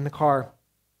driving in the car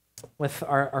with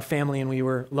our family and we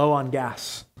were low on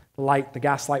gas. The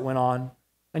gas light went on.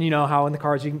 And you know how in the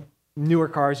cars, newer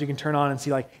cars, you can turn on and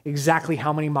see like exactly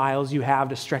how many miles you have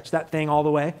to stretch that thing all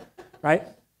the way, right?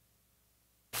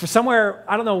 For somewhere,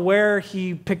 I don't know where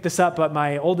he picked this up, but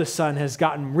my oldest son has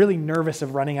gotten really nervous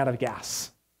of running out of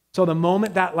gas. So the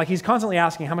moment that, he's constantly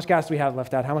asking, how much gas do we have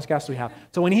left, Dad? How much gas do we have?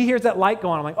 So when he hears that light go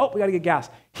on, I'm like, we got to get gas.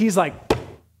 He's like,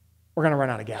 we're going to run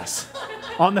out of gas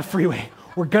on the freeway.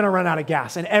 We're going to run out of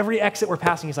gas. And every exit we're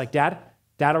passing, he's like, Dad,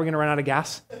 are we going to run out of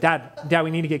gas? Dad,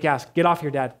 we need to get gas. Get off here,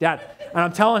 Dad. And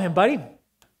I'm telling him, buddy,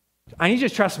 I need you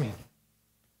to trust me.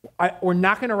 We're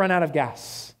not going to run out of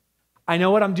gas. I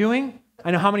know what I'm doing. I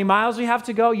know how many miles we have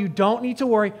to go. You don't need to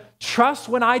worry. Trust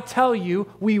when I tell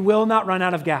you we will not run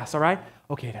out of gas, all right?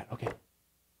 Okay, Dad, okay.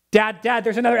 Dad,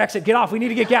 there's another exit. Get off. We need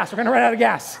to get gas. We're going to run out of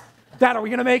gas. Dad, are we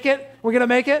going to make it? We're going to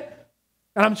make it?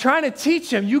 And I'm trying to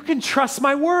teach him, you can trust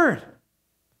my word.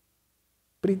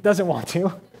 But he doesn't want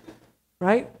to.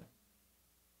 Right?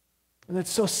 And it's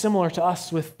so similar to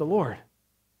us with the Lord.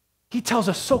 He tells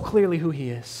us so clearly who he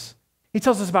is. He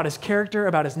tells us about his character,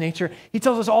 about his nature. He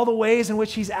tells us all the ways in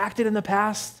which he's acted in the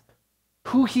past,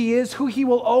 who he is, who he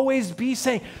will always be,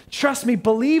 saying, trust me,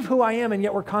 believe who I am. And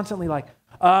yet we're constantly like,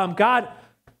 God,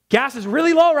 gas is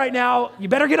really low right now. You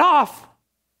better get off.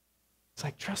 It's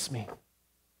like, trust me.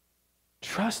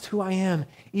 Trust who I am.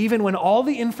 Even when all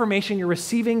the information you're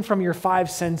receiving from your five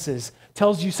senses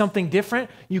tells you something different,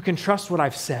 you can trust what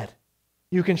I've said.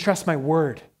 You can trust my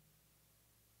word.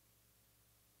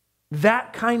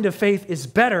 That kind of faith is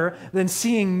better than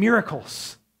seeing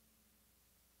miracles.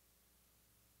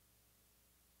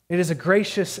 It is a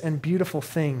gracious and beautiful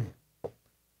thing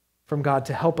from God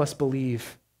to help us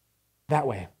believe that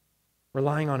way,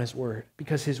 relying on his word,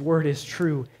 because his word is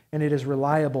true and it is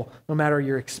reliable no matter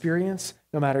your experience,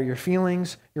 no matter your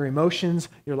feelings, your emotions,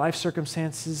 your life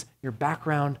circumstances, your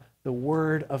background. The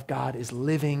word of God is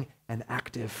living and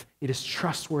active. It is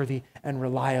trustworthy and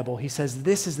reliable. He says,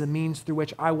 this is the means through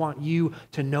which I want you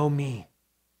to know me.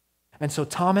 And so,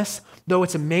 Thomas, though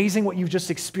it's amazing what you've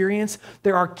just experienced,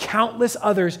 there are countless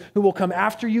others who will come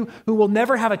after you, who will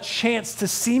never have a chance to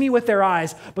see me with their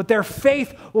eyes, but their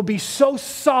faith will be so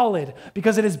solid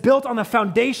because it is built on the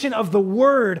foundation of the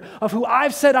word of who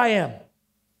I've said I am.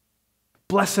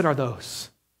 Blessed are those.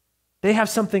 They have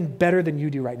something better than you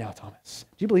do right now, Thomas.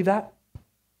 Do you believe that?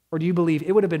 Or do you believe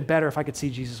it would have been better if I could see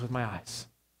Jesus with my eyes?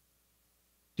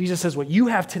 Jesus says what you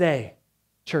have today,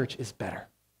 church, is better.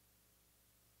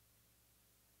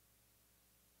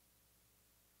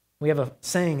 We have a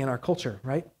saying in our culture,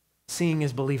 right? Seeing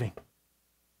is believing.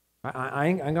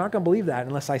 I'm not going to believe that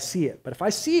unless I see it. But if I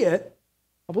see it,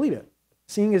 I'll believe it.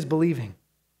 Seeing is believing.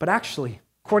 But actually,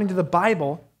 according to the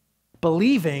Bible,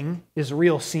 believing is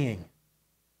real seeing.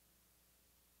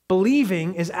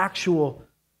 Believing is actual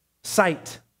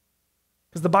sight.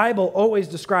 Because the Bible always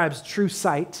describes true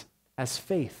sight as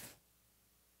faith,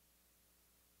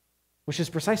 which is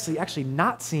precisely actually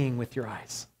not seeing with your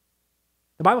eyes.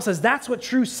 The Bible says that's what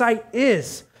true sight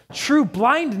is. True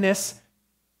blindness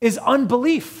is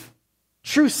unbelief.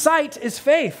 True sight is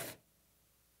faith.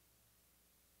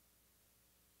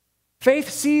 Faith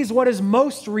sees what is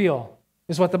most real,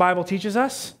 is what the Bible teaches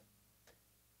us.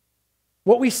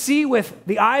 What we see with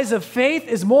the eyes of faith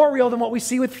is more real than what we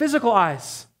see with physical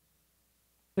eyes.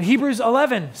 Hebrews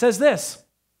 11 says this.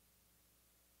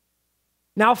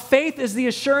 Now faith is the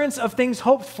assurance of things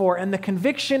hoped for and the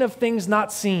conviction of things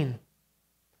not seen.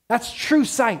 That's true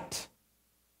sight.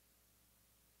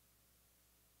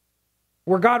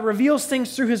 Where God reveals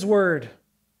things through his word.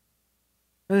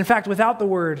 And in fact, without the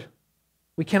word,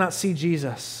 we cannot see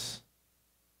Jesus.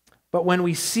 But when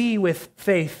we see with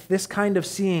faith, this kind of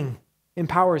seeing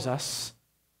empowers us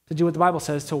to do what the Bible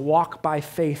says, to walk by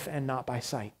faith and not by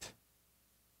sight.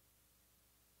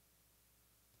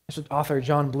 That's what author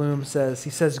John Bloom says. He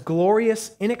says,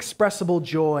 glorious, inexpressible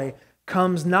joy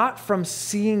comes not from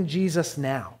seeing Jesus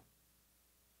now,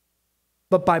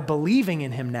 but by believing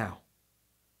in him now.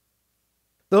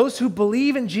 Those who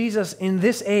believe in Jesus in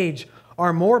this age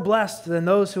are more blessed than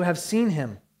those who have seen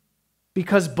him,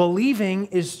 because believing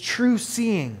is true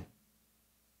seeing.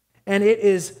 And it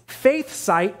is faith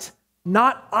sight,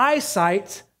 not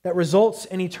eyesight, that results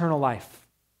in eternal life.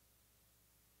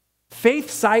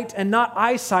 Faith sight and not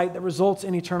eyesight that results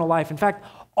in eternal life. In fact,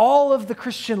 all of the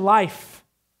Christian life,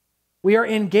 we are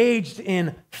engaged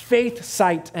in faith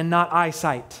sight and not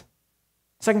eyesight.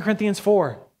 2 Corinthians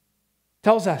 4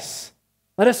 tells us,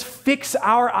 let us fix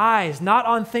our eyes not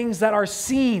on things that are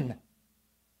seen.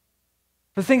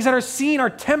 The things that are seen are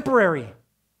temporary.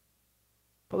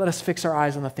 But let us fix our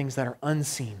eyes on the things that are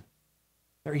unseen.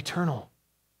 They're eternal.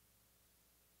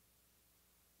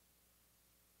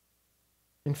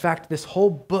 In fact, this whole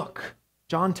book,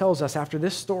 John tells us after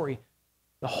this story,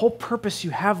 the whole purpose you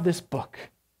have this book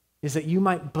is that you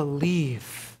might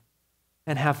believe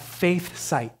and have faith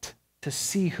sight to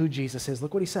see who Jesus is.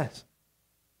 Look what he says.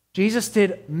 Jesus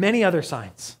did many other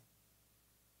signs,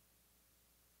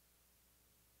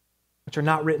 which are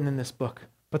not written in this book.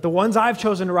 But the ones I've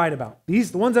chosen to write about, the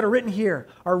ones that are written here,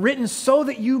 are written so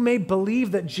that you may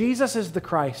believe that Jesus is the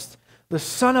Christ, the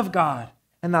Son of God,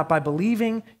 and that by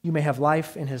believing you may have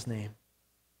life in his name.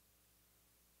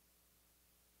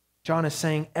 John is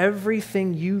saying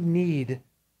everything you need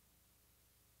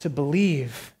to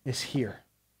believe is here.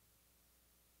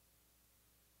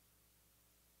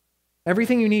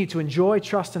 Everything you need to enjoy,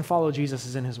 trust, and follow Jesus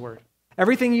is in his word.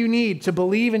 Everything you need to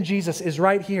believe in Jesus is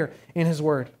right here in his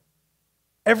word.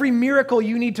 Every miracle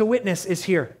you need to witness is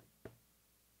here.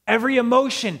 Every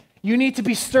emotion you need to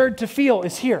be stirred to feel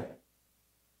is here.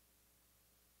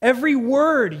 Every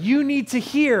word you need to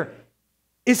hear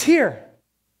is here.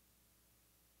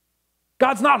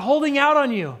 God's not holding out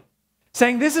on you.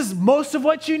 saying, this is most of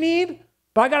what you need,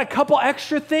 but I got a couple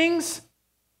extra things.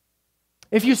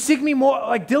 If you seek me more,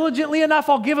 like diligently enough,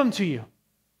 I'll give them to you.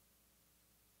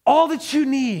 All that you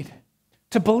need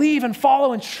to believe and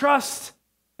follow and trust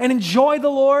and enjoy the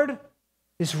Lord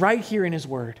is right here in his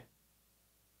word.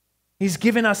 He's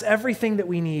given us everything that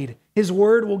we need. His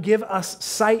word will give us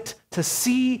sight to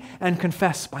see and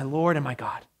confess my Lord and my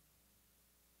God.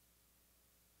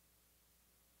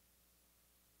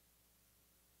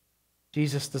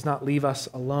 Jesus does not leave us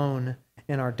alone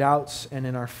in our doubts and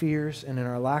in our fears and in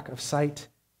our lack of sight.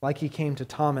 Like he came to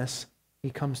Thomas, he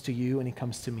comes to you and he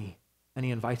comes to me, and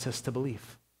he invites us to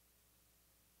believe.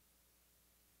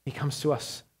 He comes to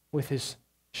us with his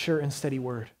sure and steady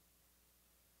word.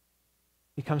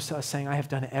 He comes to us saying, I have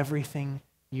done everything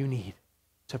you need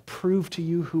to prove to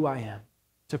you who I am,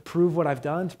 to prove what I've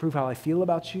done, to prove how I feel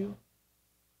about you,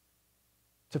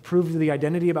 to prove the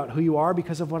identity about who you are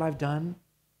because of what I've done.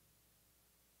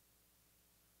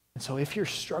 And so if you're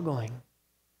struggling,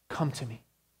 come to me.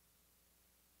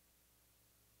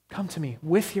 Come to me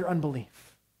with your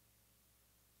unbelief.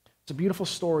 It's a beautiful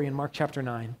story in Mark chapter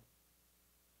 9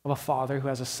 of a father who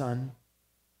has a son.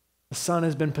 The son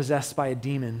has been possessed by a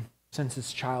demon since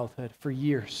his childhood for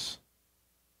years.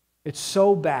 It's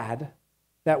so bad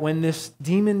that when this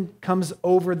demon comes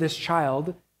over this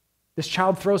child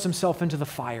throws himself into the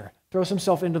fire, throws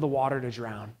himself into the water to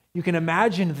drown. You can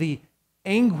imagine the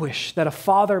anguish that a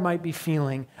father might be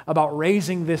feeling about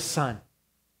raising this son,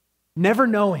 never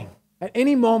knowing at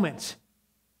any moment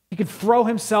he could throw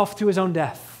himself to his own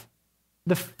death.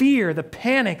 The fear, the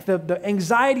panic, the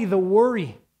anxiety, the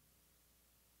worry.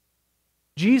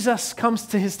 Jesus comes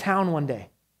to his town one day,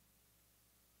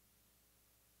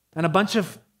 and a bunch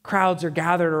of crowds are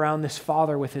gathered around this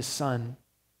father with his son.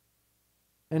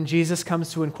 And Jesus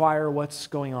comes to inquire what's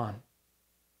going on.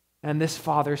 And this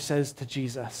father says to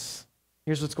Jesus,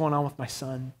 here's what's going on with my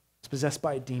son. He's possessed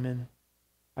by a demon.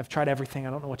 I've tried everything. I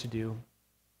don't know what to do.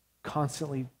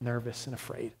 Constantly nervous and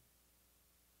afraid.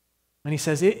 And he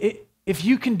says, if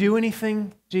you can do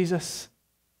anything, Jesus,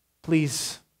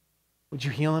 please, would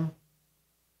you heal him?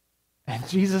 And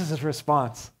Jesus'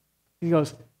 response, he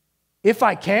goes, if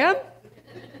I can?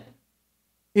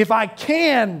 If I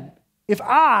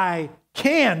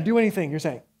can do anything, you're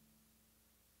saying.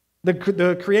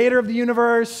 The creator of the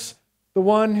universe, the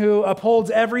one who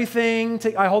upholds everything,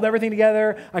 I hold everything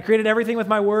together, I created everything with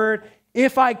my word.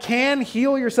 If I can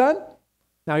heal your son?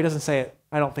 Now, he doesn't say it,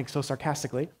 I don't think so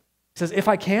sarcastically. He says, if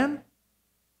I can?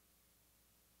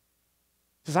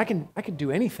 He says, I can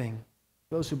do anything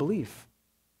for those who believe.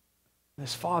 And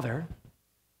his father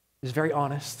is very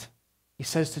honest. He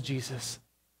says to Jesus,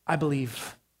 I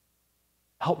believe.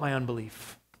 Help my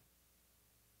unbelief.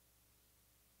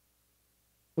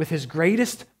 With his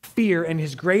greatest fear and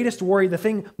his greatest worry, the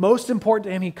thing most important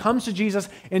to him, he comes to Jesus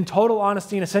in total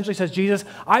honesty and essentially says, Jesus,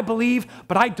 I believe,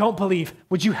 but I don't believe.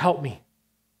 Would you help me?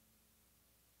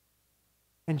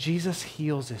 And Jesus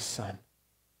heals his son.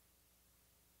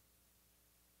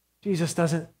 Jesus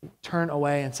doesn't turn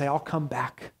away and say, I'll come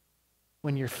back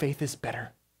when your faith is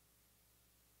better.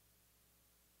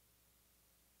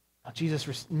 Now,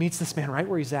 Jesus meets this man right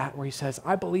where he's at, where he says,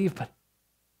 I believe, but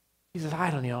Jesus, I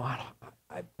don't know.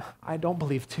 I don't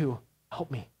believe too.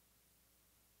 Help me.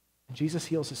 And Jesus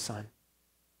heals his son.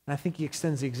 And I think he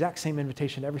extends the exact same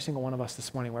invitation to every single one of us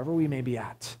this morning, wherever we may be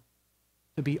at,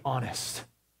 to be honest,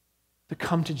 to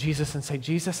come to Jesus and say,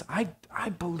 Jesus, I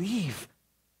believe,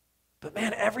 but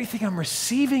man, everything I'm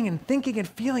receiving and thinking and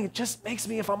feeling, it just makes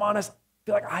me, if I'm honest,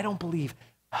 feel like I don't believe.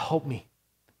 Help me.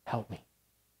 Help me.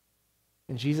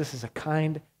 And Jesus is a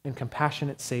kind and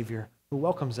compassionate Savior who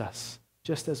welcomes us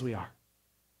just as we are.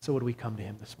 So would we come to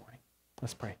him this morning?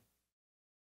 Let's pray.